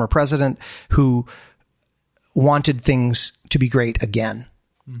former president who wanted things to be great again.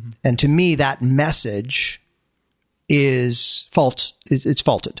 Mm-hmm. And to me, that message is it's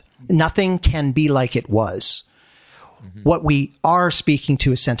faulted. Nothing can be like it was. Mm-hmm. What we are speaking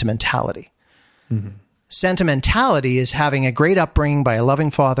to is sentimentality. Mm-hmm. Sentimentality is having a great upbringing by a loving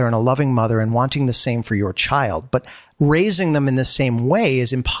father and a loving mother and wanting the same for your child. But raising them in the same way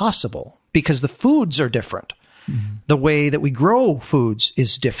is impossible because the foods are different. Mm-hmm. The way that we grow foods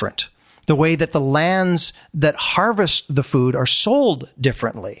is different. The way that the lands that harvest the food are sold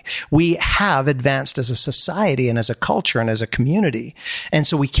differently. We have advanced as a society and as a culture and as a community. And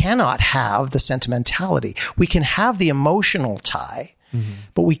so we cannot have the sentimentality. We can have the emotional tie, mm-hmm.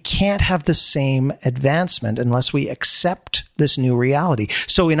 but we can't have the same advancement unless we accept this new reality.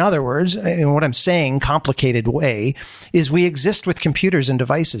 So in other words, what I'm saying, complicated way, is we exist with computers and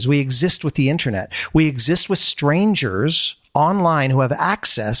devices. We exist with the internet. We exist with strangers online who have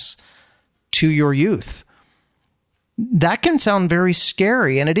access to your youth. That can sound very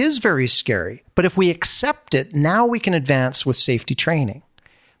scary, and it is very scary. But if we accept it, now we can advance with safety training.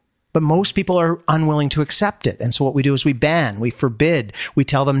 But most people are unwilling to accept it. And so what we do is we ban, we forbid, we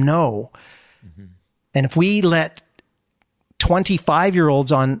tell them no. Mm-hmm. And if we let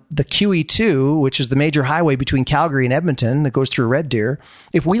 25-year-olds on the QE2, which is the major highway between Calgary and Edmonton that goes through Red Deer,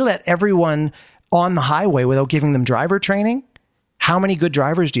 if we let everyone on the highway without giving them driver training, how many good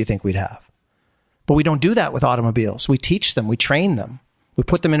drivers do you think we'd have? But we don't do that with automobiles. We teach them, we train them. We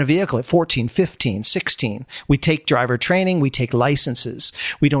put them in a vehicle at 14, 15, 16. We take driver training, we take licenses.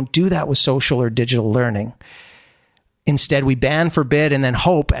 We don't do that with social or digital learning. Instead, we ban, forbid, and then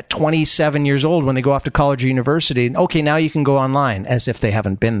hope at 27 years old when they go off to college or university, okay, now you can go online, as if they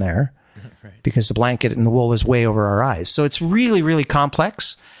haven't been there. Right. Because the blanket and the wool is way over our eyes. So it's really, really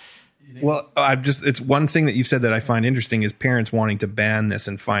complex. Well, it's one thing that you said that I find interesting is parents wanting to ban this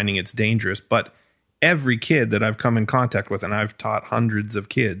and finding it's dangerous. But every kid that I've come in contact with, and I've taught hundreds of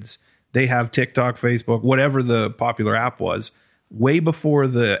kids, they have TikTok, Facebook, whatever the popular app was, way before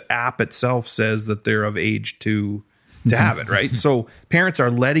the app itself says that they're of age to have it, right? So parents are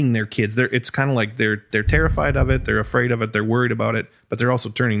letting their kids, it's kind of like they're terrified of it, they're afraid of it, they're worried about it, but they're also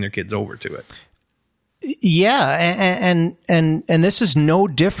turning their kids over to it. Yeah, and this is no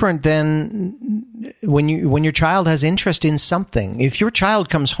different than when your child has interest in something. If your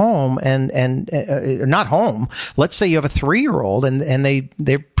child comes home and not home, let's say you have a 3-year-old and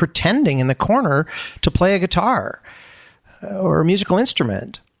they're pretending in the corner to play a guitar or a musical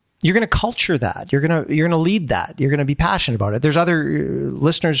instrument, you're going to culture that. You're going to lead that. You're going to be passionate about it. There's other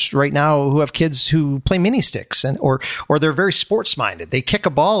listeners right now who have kids who play mini sticks or they're very sports minded. They kick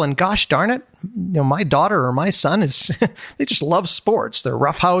a ball and gosh darn it, my daughter or my son is they just love sports. They're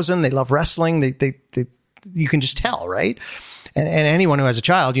roughhousing. They love wrestling. They you can just tell, right? And anyone who has a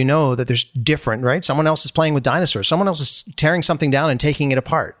child, that there's different, right? Someone else is playing with dinosaurs. Someone else is tearing something down and taking it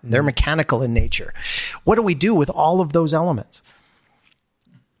apart. They're mechanical in nature. What do we do with all of those elements?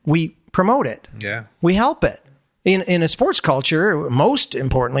 We promote it. Yeah. We help it. In a sports culture, most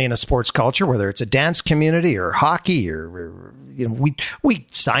importantly in a sports culture, whether it's a dance community or hockey or we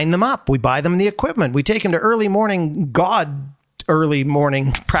sign them up. We buy them the equipment. We take them to early morning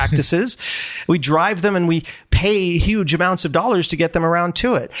practices. We drive them and we pay huge amounts of dollars to get them around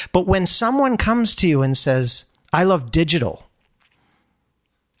to it. But when someone comes to you and says, I love digital,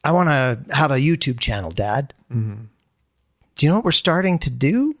 I want to have a YouTube channel, Dad. Mm-hmm. Do you know what we're starting to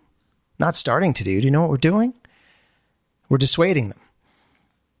do? Not starting to do. Do you know what we're doing? We're dissuading them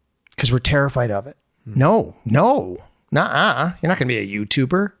because we're terrified of it. No, nuh-uh. You're not going to be a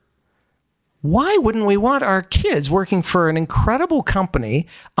YouTuber. Why wouldn't we want our kids working for an incredible company,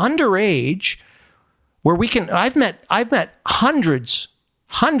 underage, where we can? I've met hundreds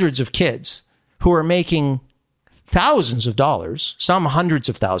of kids who are making thousands of dollars, some hundreds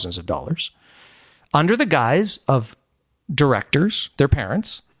of thousands of dollars, under the guise of directors, their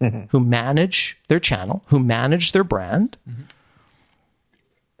parents, who manage their channel, who manage their brand. Mm-hmm.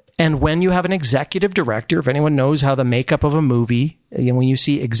 And when you have an executive director, if anyone knows how the makeup of a movie, when you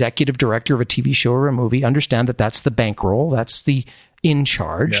see executive director of a TV show or a movie, understand that that's the bankroll, that's the in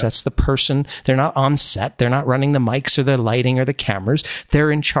charge, that's the person. They're not on set, they're not running the mics or the lighting or the cameras.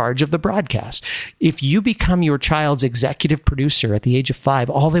 They're in charge of the broadcast. If you become your child's executive producer at the age of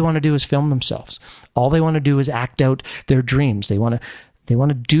 5, all they want to do is film themselves. All they want to do is act out their dreams. They want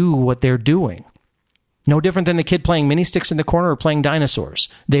to do what they're doing. No different than the kid playing mini sticks in the corner or playing dinosaurs.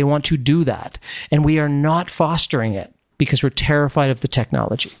 They want to do that. And we are not fostering it because we're terrified of the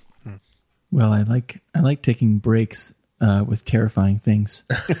technology. Well, I like taking breaks with terrifying things.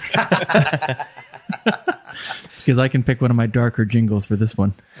 Because I can pick one of my darker jingles for this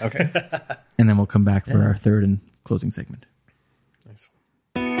one. Okay. And then we'll come back for our third and closing segment. Nice.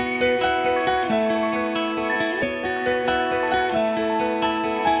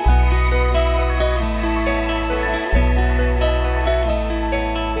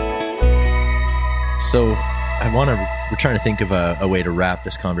 So we're trying to think of a way to wrap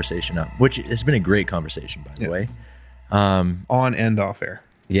this conversation up, which has been a great conversation, by the way. On and off air.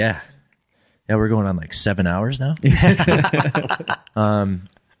 Yeah. Yeah, we're going on like 7 hours now.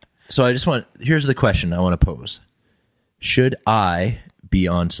 So here's the question I want to pose. Should I be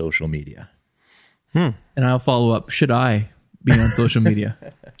on social media? And I'll follow up. Should I be on social media?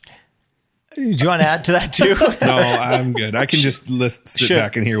 Do you want to add to that too? No, I'm good. I can just sit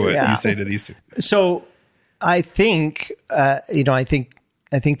back and hear what you say to these two. So I think, I think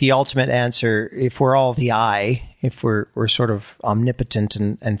the ultimate answer, if we're all the I, if we're sort of omnipotent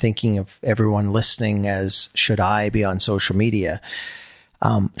and thinking of everyone listening as should I be on social media,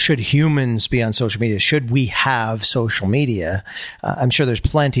 should humans be on social media? Should we have social media? I'm sure there's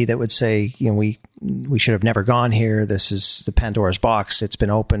plenty that would say, we should have never gone here. This is the Pandora's box. It's been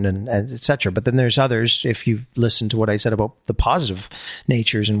opened and et cetera. But then there's others, if you listen to what I said about the positive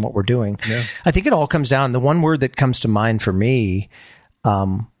natures and what we're doing. Yeah. I think it all comes down. The one word that comes to mind for me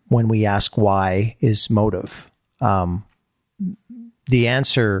when we ask why is motive. The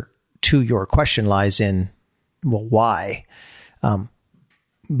answer to your question lies in, well, why?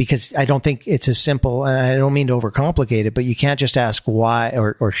 because I don't think it's as simple, and I don't mean to overcomplicate it, but you can't just ask why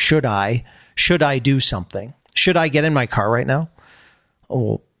or should I do something? Should I get in my car right now? Oh,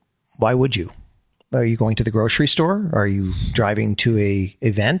 well, why would you? Are you going to the grocery store? Are you driving to a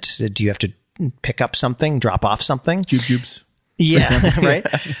event? Do you have to pick up something, drop off something? Jubes. Yeah, right.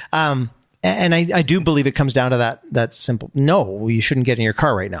 And I do believe it comes down to that simple. No, you shouldn't get in your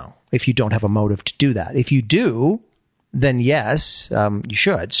car right now if you don't have a motive to do that. If you do, then yes, you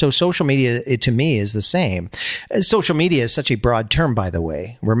should. So social media, to me, is the same. Social media is such a broad term, by the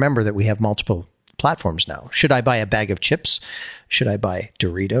way. Remember that we have multiple platforms now. Should I buy a bag of chips? Should I buy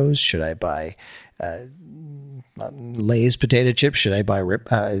Doritos? Should I buy Lay's potato chips? Should I buy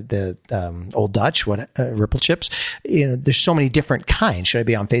the Old Dutch Ripple chips? There's so many different kinds. Should I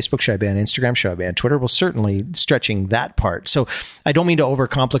be on Facebook? Should I be on Instagram? Should I be on Twitter? Well, certainly stretching that part. So I don't mean to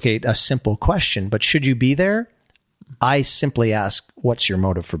overcomplicate a simple question, but should you be there? I simply ask, what's your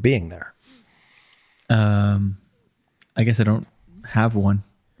motive for being there? I guess I don't have one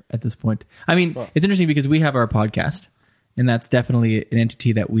at this point. I mean, it's interesting because we have our podcast, and that's definitely an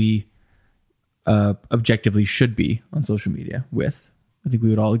entity that we objectively should be on social media with. I think we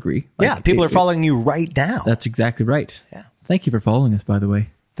would all agree. People are following you right now. That's exactly right. Yeah. Thank you for following us, by the way.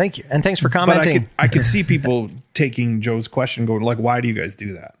 Thank you. And thanks for commenting. But I could see people taking Joe's question going, like, why do you guys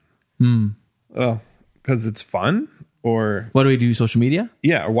do that? Because it's fun? Or what do we do, social media?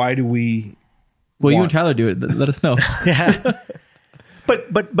 Yeah, or why do we... Well, you and Tyler do it. Let us know. Yeah.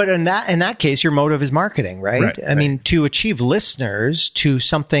 But in that case, your motive is marketing, right? I mean, to achieve listeners to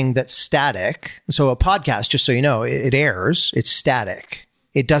something that's static. So a podcast, just so you know, it airs. It's static.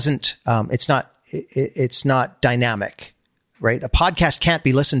 It doesn't. It's not dynamic, right? A podcast can't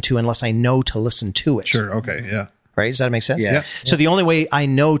be listened to unless I know to listen to it. Sure. Okay. Yeah. Right. Does that make sense? Yeah. So the only way I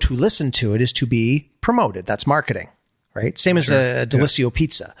know to listen to it is to be promoted. That's marketing, right? Same as a Delissio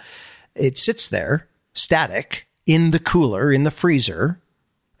pizza. It sits there static in the cooler, in the freezer,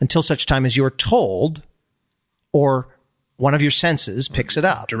 until such time as you're told or one of your senses picks it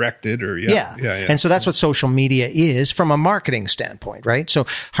up. Directed or, yeah. And so that's what social media is from a marketing standpoint, right? So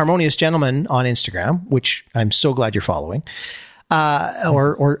Harmonious Gentleman on Instagram, which I'm so glad you're following,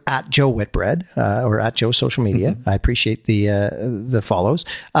 or at Joe Whitbread, or at Joe Social Media. I appreciate the follows.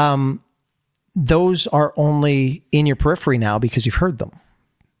 Those are only in your periphery now because you've heard them.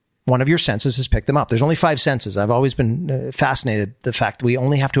 One of your senses has picked them up. There's only 5 senses. I've always been fascinated the fact that we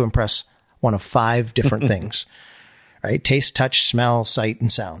only have to impress one of 5 different things, right? Taste, touch, smell, sight,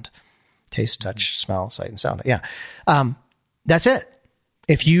 and sound. Taste, touch, smell, sight, and sound. Yeah. That's it.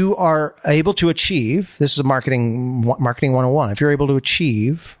 If you are able to achieve, this is a marketing 101. If you're able to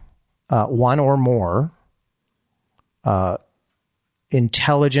achieve one or more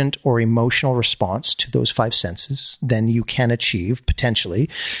intelligent or emotional response to those 5 senses, then you can achieve potentially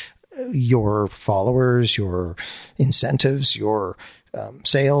your followers, your incentives, your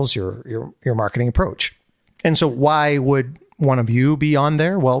sales, your marketing approach. And so why would one of you be on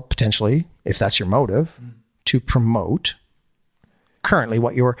there? Well, potentially, if that's your motive, to promote currently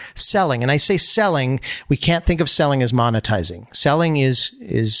what you're selling. And I say selling, we can't think of selling as monetizing. Selling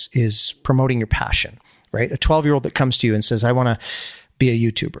is promoting your passion, right? A 12-year-old that comes to you and says, I want to be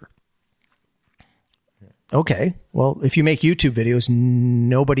a YouTuber. Okay. Well, if you make YouTube videos,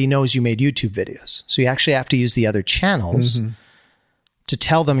 nobody knows you made YouTube videos. So you actually have to use the other channels to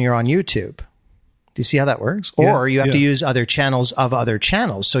tell them you're on YouTube. Do you see how that works? Or you have to use other channels of other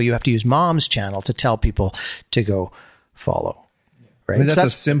channels. So you have to use Mom's channel to tell people to go follow. Right? I mean, that's a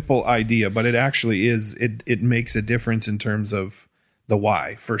simple idea, but it actually is, it makes a difference in terms of the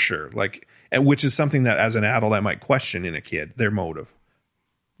why, for sure. Like, which is something that as an adult I might question in a kid, their motive.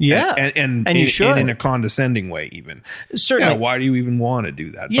 Yeah. And you should. in a condescending way, even. Certainly. Yeah, why do you even want to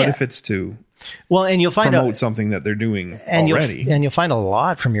do that? Yeah. But if it's to and you'll find promote something that they're doing already. You'll find a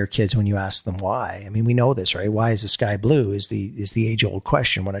lot from your kids when you ask them why. I mean, we know this, right? Why is the sky blue is the age-old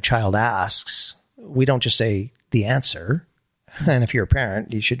question. When a child asks, we don't just say the answer. And if you're a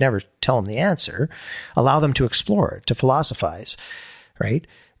parent, you should never tell them the answer. Allow them to explore it, to philosophize, right?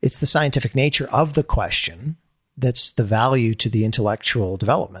 It's the scientific nature of the question that's the value to the intellectual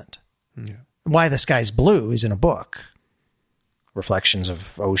development. Yeah. Why the Sky's Blue is in a book. Reflections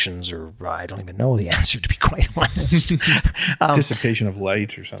of Oceans, or I don't even know the answer, to be quite honest. Dissipation of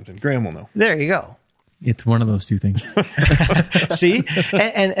light or something. Graham will know. There you go. It's one of those 2 things. See?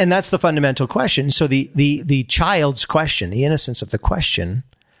 And that's the fundamental question. So the child's question, the innocence of the question,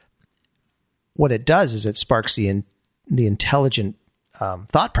 what it does is it sparks the intelligent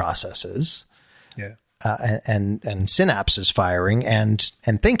thought processes and synapses firing and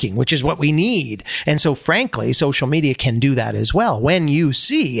thinking, which is what we need. And so frankly, social media can do that as well. When you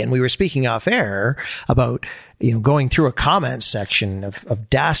see, and we were speaking off air about, going through a comments section of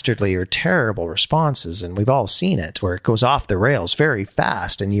dastardly or terrible responses, and we've all seen it, where it goes off the rails very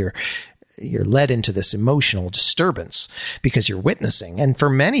fast, and you're led into this emotional disturbance because you're witnessing. And for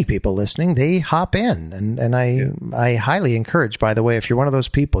many people listening, they hop in. And I highly encourage, by the way, if you're one of those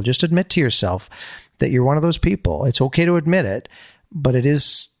people, just admit to yourself that you're one of those people. It's okay to admit it, but it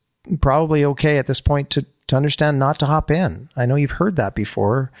is probably okay at this point to understand not to hop in. I know you've heard that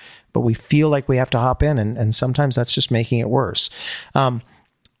before, but we feel like we have to hop in, and sometimes that's just making it worse.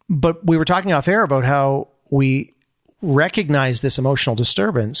 But we were talking off air about how we recognize this emotional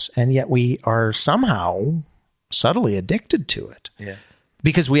disturbance, and yet we are somehow subtly addicted to it. Yeah.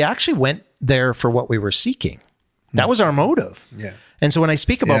 Because we actually went there for what we were seeking. That was our motive. Yeah. And so when I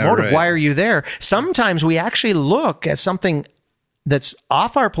speak about motive, right. why are you there? Sometimes we actually look at something that's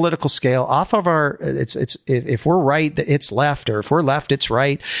off our political scale, off of our, if we're right, it's left, or if we're left, it's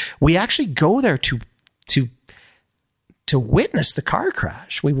right. We actually go there to witness the car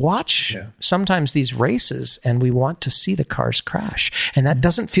crash. We watch sometimes these races, and we want to see the cars crash. And that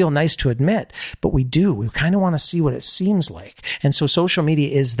doesn't feel nice to admit, but we do. We kind of want to see what it seems like. And so social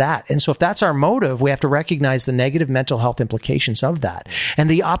media is that. And so if that's our motive, we have to recognize the negative mental health implications of that. And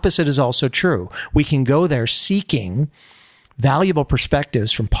the opposite is also true. We can go there seeking valuable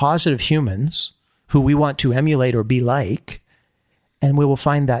perspectives from positive humans who we want to emulate or be like, and we will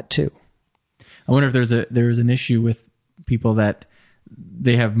find that too. I wonder if there's an issue with people that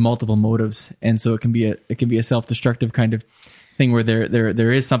they have multiple motives, and so it can be a self-destructive kind of thing where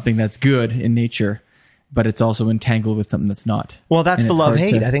there is something that's good in nature, but it's also entangled with something that's not. Well, that's the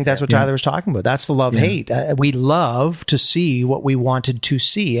love-hate. I think that's what Tyler was talking about. That's the love-hate. We love to see what we wanted to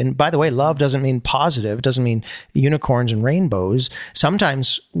see. And by the way, love doesn't mean positive. It doesn't mean unicorns and rainbows.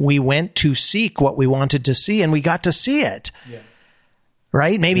 Sometimes we went to seek what we wanted to see, and we got to see it. Yeah.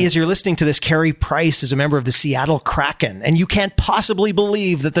 Right? Maybe as you're listening to this, Carey Price is a member of the Seattle Kraken, and you can't possibly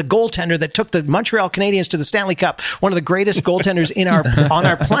believe that the goaltender that took the Montreal Canadiens to the Stanley Cup, one of the greatest goaltenders on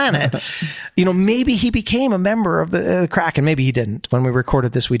our planet, maybe he became a member of the Kraken. Maybe he didn't. When we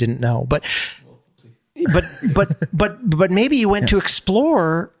recorded this, we didn't know. But maybe you went to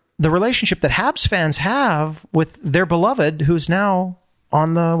explore the relationship that Habs fans have with their beloved, who's now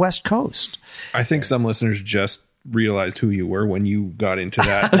on the West Coast. I think some listeners just realized who you were when you got into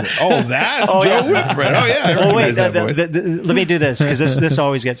that. Oh, that's Joe Whitbread. Oh, yeah. I recognize that voice. Let me do this, because this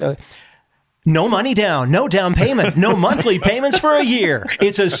always gets... no money down, no down payment, no monthly payments for a year.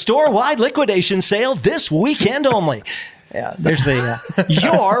 It's a store-wide liquidation sale this weekend only. Yeah, there's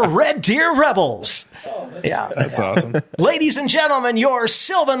your Red Deer Rebels. Yeah, that's awesome. Ladies and gentlemen, your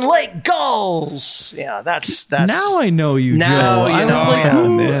Sylvan Lake Gulls. Yeah, that's. Now I know you, now Joe. You know.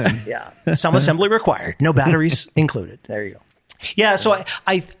 Man. Yeah, some assembly required, no batteries included. There you go. Yeah, so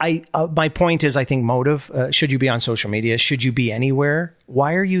I my point is, I think motive. Should you be on social media? Should you be anywhere?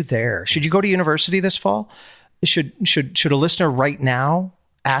 Why are you there? Should you go to university this fall? Should a listener right now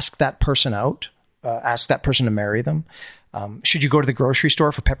ask that person out? Ask that person to marry them? Should you go to the grocery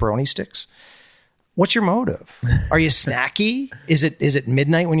store for pepperoni sticks? What's your motive? Are you snacky? Is it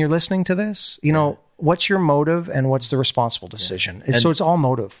midnight when you're listening to this? What's your motive, and what's the responsible decision? So it's all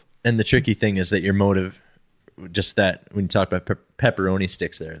motive. And the tricky thing is that your motive, just that when you talk about pepperoni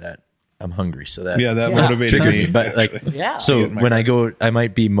sticks there, that I'm hungry. So that motivated me. But so when I go, I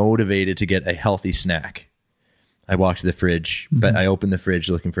might be motivated to get a healthy snack. I walk to the fridge, but I open the fridge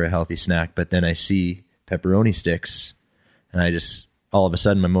looking for a healthy snack, but then I see pepperoni sticks, and I just, all of a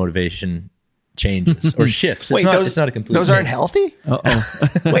sudden, my motivation changes or shifts. It's not a complete those aren't healthy? Uh-oh.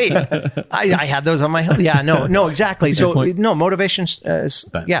 Wait, I had those on my health. Yeah, no, exactly. So, no, motivation,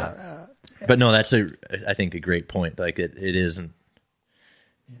 But no, that's I think a great point. Like it isn't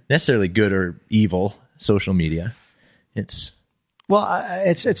necessarily good or evil, social media. It's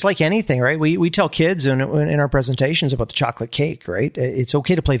like anything, right? We tell kids in our presentations about the chocolate cake, right? It's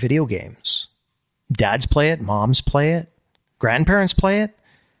okay to play video games. Dads play it, moms play it, grandparents play it.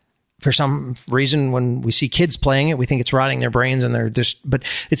 For some reason, when we see kids playing it, we think it's rotting their brains, and but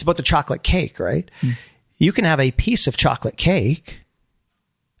it's about the chocolate cake, right? You can have a piece of chocolate cake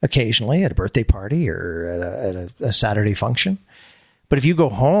occasionally at a birthday party or at a Saturday function. But if you go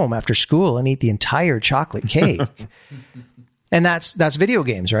home after school and eat the entire chocolate cake, and that's video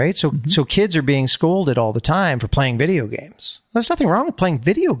games, right? So kids are being scolded all the time for playing video games. There's nothing wrong with playing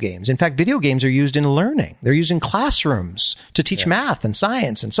video games. In fact, video games are used in learning. They're used in classrooms to teach math and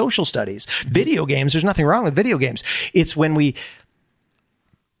science and social studies. Video games, there's nothing wrong with video games. It's when we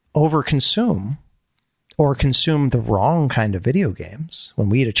overconsume or consume the wrong kind of video games. When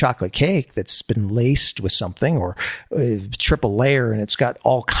we eat a chocolate cake that's been laced with something, or triple layer, and it's got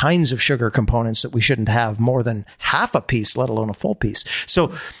all kinds of sugar components that we shouldn't have more than half a piece, let alone a full piece.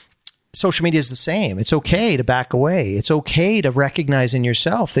 So social media is the same. It's okay to back away. It's okay to recognize in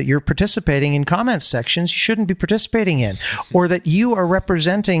yourself that you're participating in comment sections you shouldn't be participating in, or that you are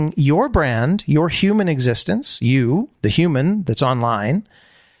representing your brand, your human existence, you, the human that's online.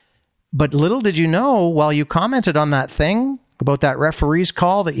 But little did you know, while you commented on that thing about that referee's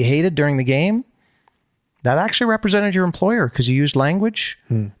call that you hated during the game, that actually represented your employer, because you used language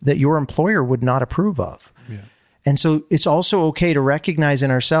that your employer would not approve of. Yeah. And so it's also okay to recognize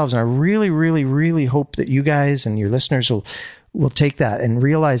in ourselves, and I really, really, really hope that you guys and your listeners will take that and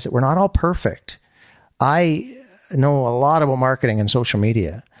realize that we're not all perfect. I know a lot about marketing and social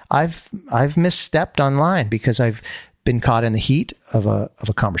media. I've misstepped online because I've been caught in the heat of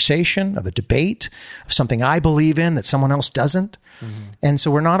a conversation, of a debate, of something I believe in that someone else doesn't. Mm-hmm. And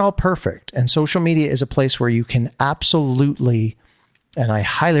so we're not all perfect. And social media is a place where you can absolutely, and I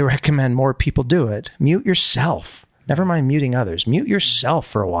highly recommend more people do it, mute yourself. Never mind muting others. Mute yourself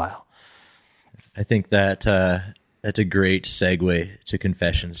for a while. I think that that's a great segue to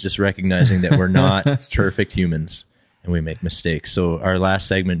confessions, just recognizing that we're not perfect humans and we make mistakes. So our last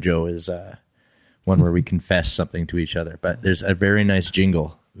segment, Joe, is one where we confess something to each other. But there's a very nice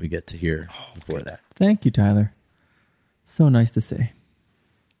jingle we get to hear before that. Thank you, Tyler. So nice to say.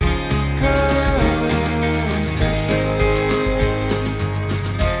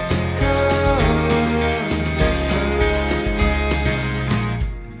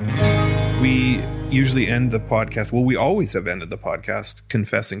 We usually end the podcast, well, we always have ended the podcast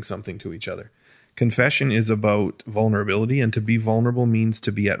confessing something to each other. Confession is about vulnerability, and to be vulnerable means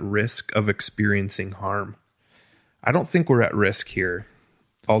to be at risk of experiencing harm. I don't think we're at risk here,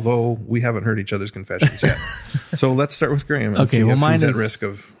 although we haven't heard each other's confessions yet. So let's start with Graham and see if he's at risk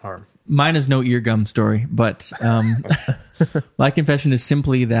of harm. Mine is no eargum story, but my confession is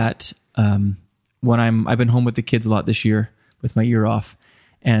simply that when I've been home with the kids a lot this year with my ear off,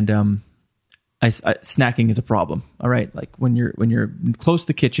 and snacking is a problem. All right, like when you're close to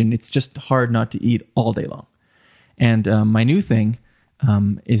the kitchen, it's just hard not to eat all day long. And my new thing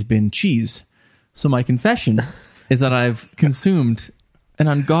has been cheese. So my confession is that I've consumed an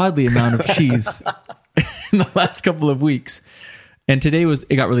ungodly amount of cheese in the last couple of weeks. And today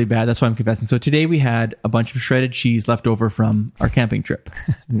it got really bad. That's why I'm confessing. So today we had a bunch of shredded cheese left over from our camping trip.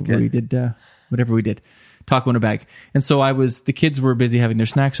 Where we did whatever we did. Taco in a bag. And so the kids were busy having their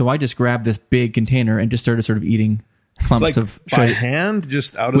snacks, so I just grabbed this big container and just started sort of eating clumps of by hand,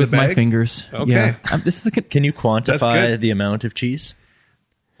 just out of with the bag? my fingers. Okay. Yeah. Can you quantify the amount of cheese?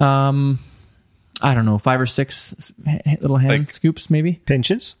 I don't know, 5 or 6 little hand scoops, maybe.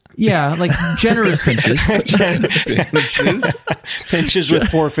 Pinches? Yeah, like generous pinches. Pinches with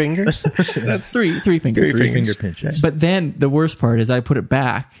 4 fingers? That's three fingers. 3 finger pinches. But then the worst part is I put it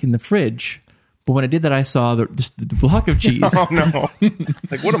back in the fridge. But when I did that, I saw the block of cheese. Oh no!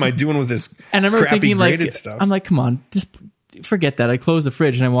 Like, what am I doing with this? And I remember thinking, grated stuff? I'm like, come on, just forget that. I close the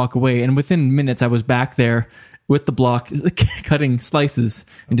fridge and I walk away. And within minutes, I was back there with the block, cutting slices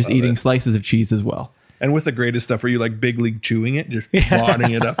and just eating slices of cheese as well. And with the grated stuff, were you like big league chewing it, just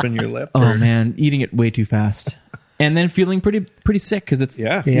wadding it up in your lip? Oh man, eating it way too fast, and then feeling pretty sick because it's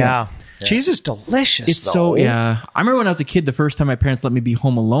yeah. Cheese is delicious. It's so I remember when I was a kid, the first time my parents let me be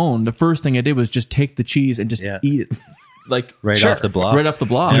home alone, the first thing I did was just take the cheese and just eat it, like off the block, right off the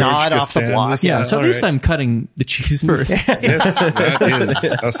block, not off the block. Yeah, so at least I'm cutting the cheese first. That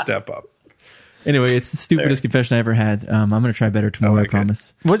is a step up. Anyway, it's the stupidest confession I ever had. I'm going to try better tomorrow, I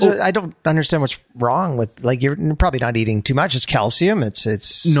promise. I don't understand what's wrong with, like, you're probably not eating too much. It's calcium.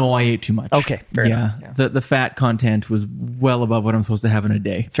 It's No, I ate too much. Okay, fair enough. Yeah. The fat content was well above what I'm supposed to have in a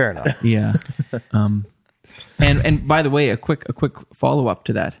day. Fair enough. Yeah. And by the way, a quick follow up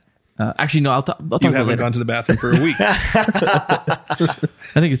to that. Actually, no, I'll talk about it later. You haven't gone to the bathroom for a week. I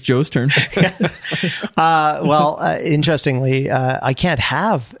think it's Joe's turn. Interestingly, I can't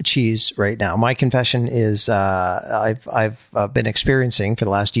have cheese right now. My confession is I've been experiencing for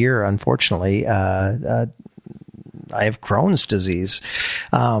the last year, unfortunately, I have Crohn's disease.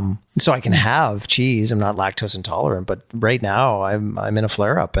 So I can have cheese. I'm not lactose intolerant, but right now I'm in a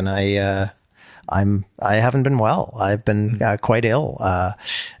flare up, and I haven't been well. I've been quite ill.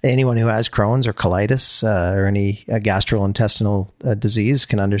 Anyone who has Crohn's or colitis or any gastrointestinal disease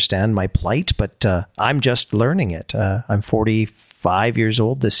can understand my plight, but I'm just learning it. I'm 45 years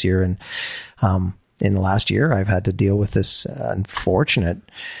old this year, and in the last year, I've had to deal with this unfortunate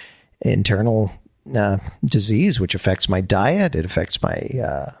internal disease, which affects my diet. It affects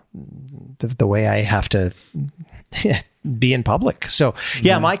my the way I have to be in public. So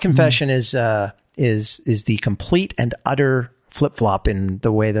my confession is the complete and utter flip-flop in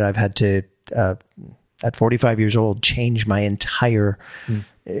the way that I've had to, at 45 years old, change my entire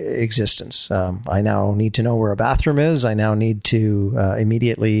existence. I now need to know where a bathroom is. I now need to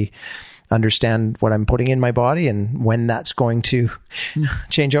immediately understand what I'm putting in my body and when that's going to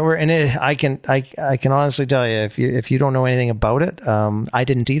change over. And I can honestly tell you, if you don't know anything about it, I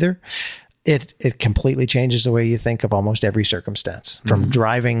didn't either. It completely changes the way you think of almost every circumstance, from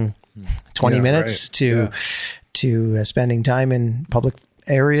driving 20 minutes to spending time in public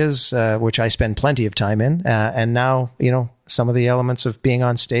areas, which I spend plenty of time in. And now, some of the elements of being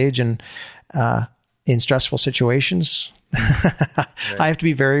on stage and in stressful situations, I have to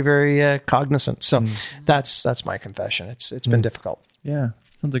be very, very cognizant. So that's my confession. It's been difficult. Yeah.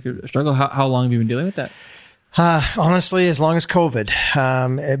 Sounds like a struggle. How long have you been dealing with that? Honestly, as long as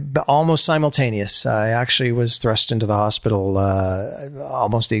COVID, almost simultaneous. I actually was thrust into the hospital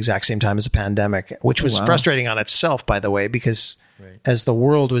almost the exact same time as the pandemic, which was frustrating on itself, by the way, because as the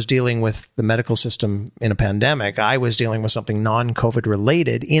world was dealing with the medical system in a pandemic, I was dealing with something non-COVID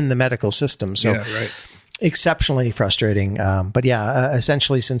related in the medical system. So exceptionally frustrating. But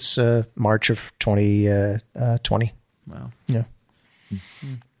essentially since March of 2020. Wow. Yeah.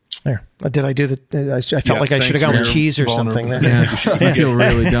 There. Did I do the? I felt like I should have gone with cheese or something. Yeah. I feel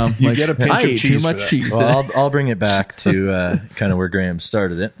really dumb. You get a pinch I of ate cheese too for much that. cheese. Well, I'll bring it back to kind of where Graham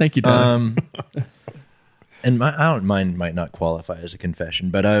started it. Thank you, Tyler. And mine might not qualify as a confession,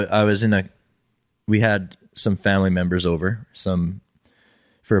 but I was we had some family members over,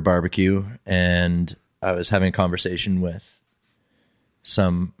 for a barbecue, and I was having a conversation with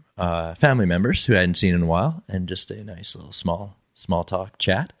some family members who I hadn't seen in a while, and just a nice little small talk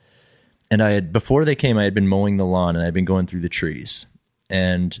chat. And before they came, I had been mowing the lawn and I'd been going through the trees.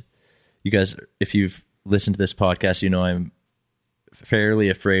 And you guys, if you've listened to this podcast, I'm fairly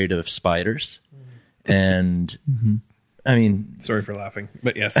afraid of spiders. And I mean, sorry for laughing,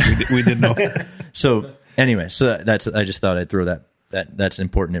 but yes, we did know. So anyway, I just thought I'd throw that's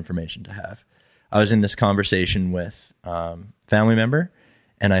important information to have. I was in this conversation with family member,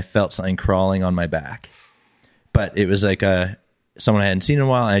 and I felt something crawling on my back, but it was like someone I hadn't seen in a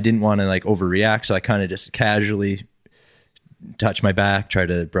while, and I didn't want to overreact, so I kind of just casually touch my back, try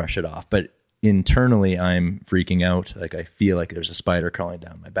to brush it off. But internally, I'm freaking out. I feel like there's a spider crawling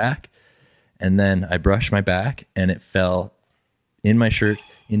down my back. And then I brushed my back, and it fell in my shirt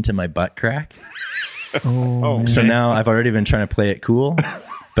into my butt crack. So now I've already been trying to play it cool,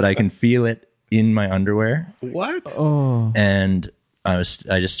 but I can feel it in my underwear. What? Oh. And I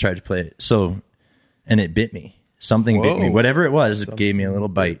just tried to play it. So, and it bit me. Something bit me. Whatever it was, it gave me a little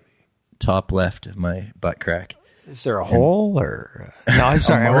bite. Top left of my butt crack. Is there a hole or? No,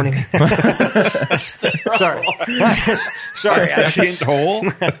 sorry. I won't even. Sorry. Sorry. A second hole?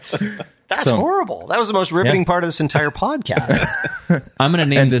 That's horrible. That was the most riveting part of this entire podcast. I'm going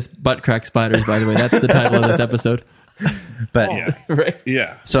to name this Butt Crack Spiders, by the way. That's the title of this episode. But Right?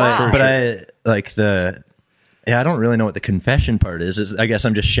 Yeah. So I don't really know what the confession part is. I guess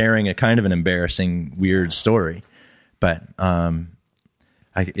I'm just sharing a kind of an embarrassing, weird story. But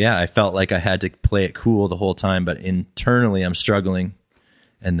I felt like I had to play it cool the whole time, but internally I'm struggling.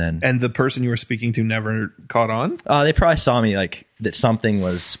 And the person you were speaking to never caught on? They probably saw me that something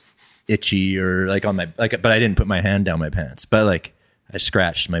was itchy or on my but I didn't put my hand down my pants. But I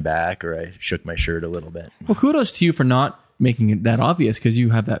scratched my back or I shook my shirt a little bit. Well, kudos to you for not making it that obvious because you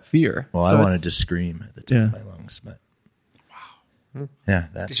have that fear. Well, I wanted to scream at the top of my lungs, but wow. Yeah,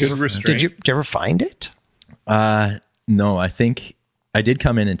 that's Good restraint. Did you ever find it? No, I think I did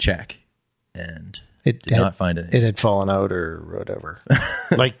come in and check, and did not find it. It had fallen out or whatever.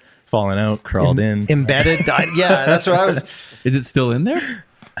 Fallen out, crawled in. Embedded. Yeah, that's what I was. Is it still in there?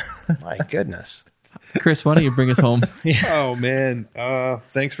 My goodness. Chris, why don't you bring us home? Oh, man.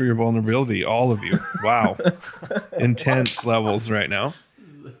 Thanks for your vulnerability, all of you. Wow. Intense levels right now.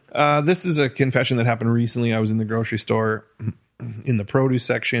 This is a confession that happened recently. I was in the grocery store in the produce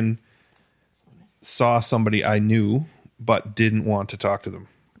section, saw somebody I knew, but didn't want to talk to them.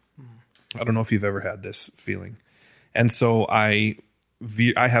 I don't know if you've ever had this feeling. And so I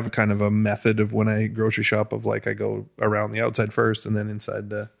have a kind of a method of when I grocery shop of I go around the outside first and then inside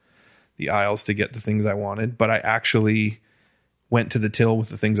the aisles to get the things I wanted. But I actually went to the till with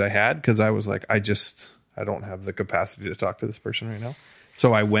the things I had because I was like, I don't have the capacity to talk to this person right now.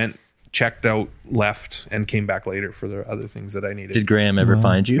 So I went, checked out, left, and came back later for the other things that I needed. Did Graham ever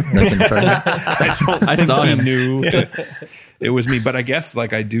find you? I saw him. Knew it was me, but I guess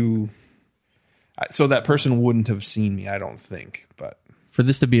I do. So that person wouldn't have seen me, I don't think. But For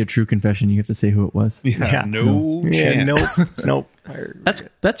this to be a true confession, you have to say who it was. Yeah, no chance. Nope.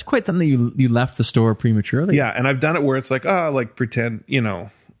 That's quite something you left the store prematurely. Yeah, and I've done it where it's like, pretend, Like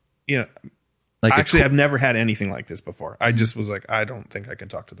Actually, I've never had anything like this before. I just was like, I don't think I can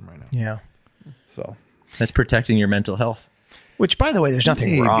talk to them right now. Yeah. So that's protecting your mental health. Which, by the way, there's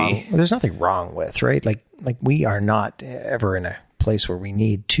nothing Maybe. wrong. There's nothing wrong with, right? Like we are not ever in a place where we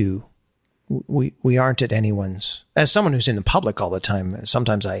need to. We aren't at anyone's. As someone who's in the public all the time,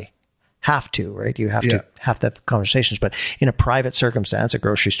 sometimes I have to, right? You have to have conversations, but in a private circumstance, a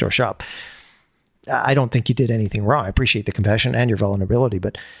grocery store shop, I don't think you did anything wrong. I appreciate the confession and your vulnerability,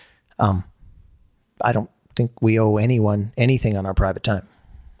 but I don't think we owe anyone anything on our private time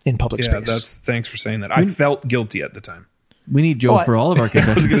in public space. Thanks for saying that. I felt guilty at the time. We need Joe for all of our I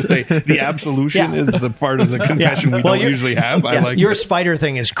confessions. was going to say the absolution is the part of the confession we don't usually have. I like your spider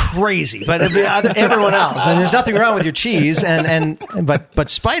thing is crazy, but everyone else, and there's nothing wrong with your cheese, but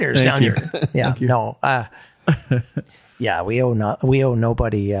spiders down here. Yeah, no, yeah, we owe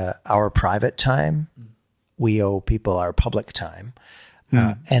nobody our private time. We owe people our public time.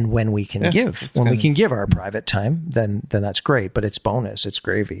 And when we can give our private time, then that's great. But it's bonus. It's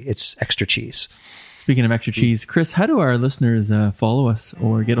gravy. It's extra cheese. Speaking of extra cheese, Chris, how do our listeners follow us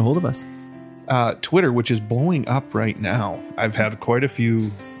or get a hold of us? Twitter, which is blowing up right now. I've had quite a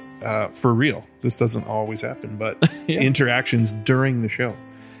few, for real. This doesn't always happen, but interactions during the show.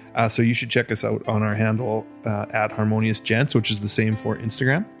 So you should check us out on our handle at Harmonious Gents, which is the same for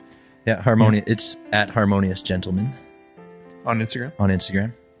Instagram. Yeah, It's at Harmonious Gentlemen. On Instagram? On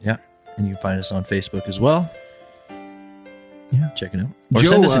Instagram, yeah. And you can find us on Facebook as well. Yeah, check it out. Or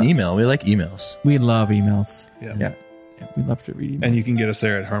send us an email. We like emails. We love emails. Yeah. We love to read emails. And you can get us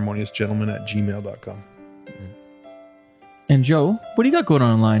there at harmoniousgentlemen@gmail.com. And Joe, what do you got going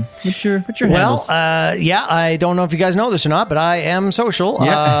on online? What's your handles? I don't know if you guys know this or not, but I am social.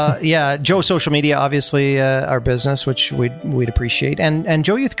 Joe Social Media, obviously, our business, which we'd appreciate, and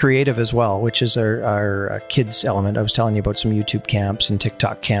Joe Youth Creative as well, which is our kids element. I was telling you about some YouTube camps and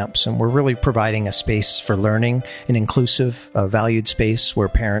TikTok camps, and we're really providing a space for learning, an inclusive, valued space where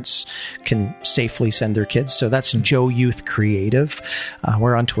parents can safely send their kids. So that's Joe Youth Creative.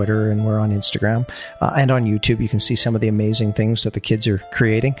 We're on Twitter and we're on Instagram and on YouTube. You can see some of the amazing things that the kids are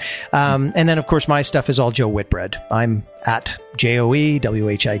creating. And then, of course, my stuff is all Joe Whitbread. I'm at JoeWhitbread.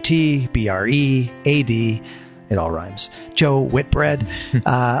 It all rhymes. Joe Whitbread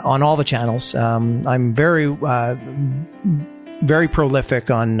on all the channels. I'm very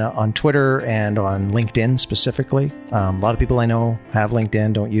prolific on Twitter and on LinkedIn specifically. A lot of people I know have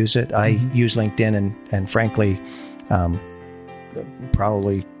LinkedIn, don't use it. I use LinkedIn and frankly,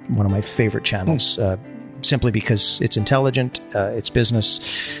 probably one of my favorite channels. Simply because it's intelligent, it's business,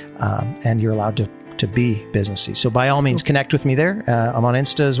 and you're allowed to be businessy. So by all means, connect with me there. I'm on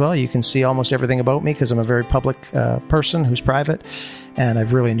Insta as well. You can see almost everything about me because I'm a very public person who's private, and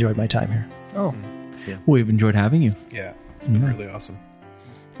I've really enjoyed my time here. Oh, yeah. We've enjoyed having you. Yeah, it's been really awesome.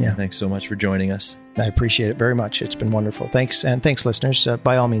 Yeah, thanks so much for joining us. I appreciate it very much. It's been wonderful. Thanks, and thanks, listeners.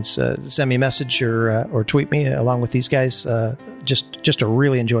 By all means, send me a message or tweet me along with these guys. Just a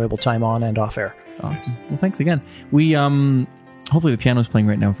really enjoyable time on and off air. Awesome. Well, thanks again. We hopefully the piano's playing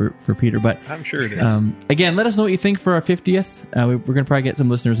right now for Peter, but I'm sure it is. Again, let us know what you think for our 50th. We're going to probably get some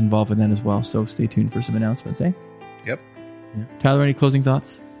listeners involved with that as well. So stay tuned for some announcements. Yep. Yeah. Tyler, any closing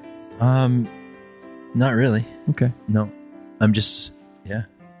thoughts? Not really. Okay. No, I'm just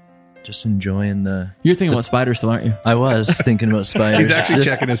enjoying the. You're thinking about spiders still, aren't you? I was thinking about spiders. He's actually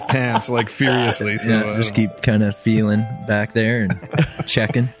checking his pants like furiously. So just keep kind of feeling back there and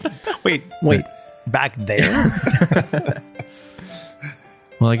checking. Wait, back there?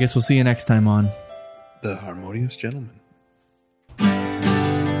 Well, I guess we'll see you next time on The Harmonious Gentlemen.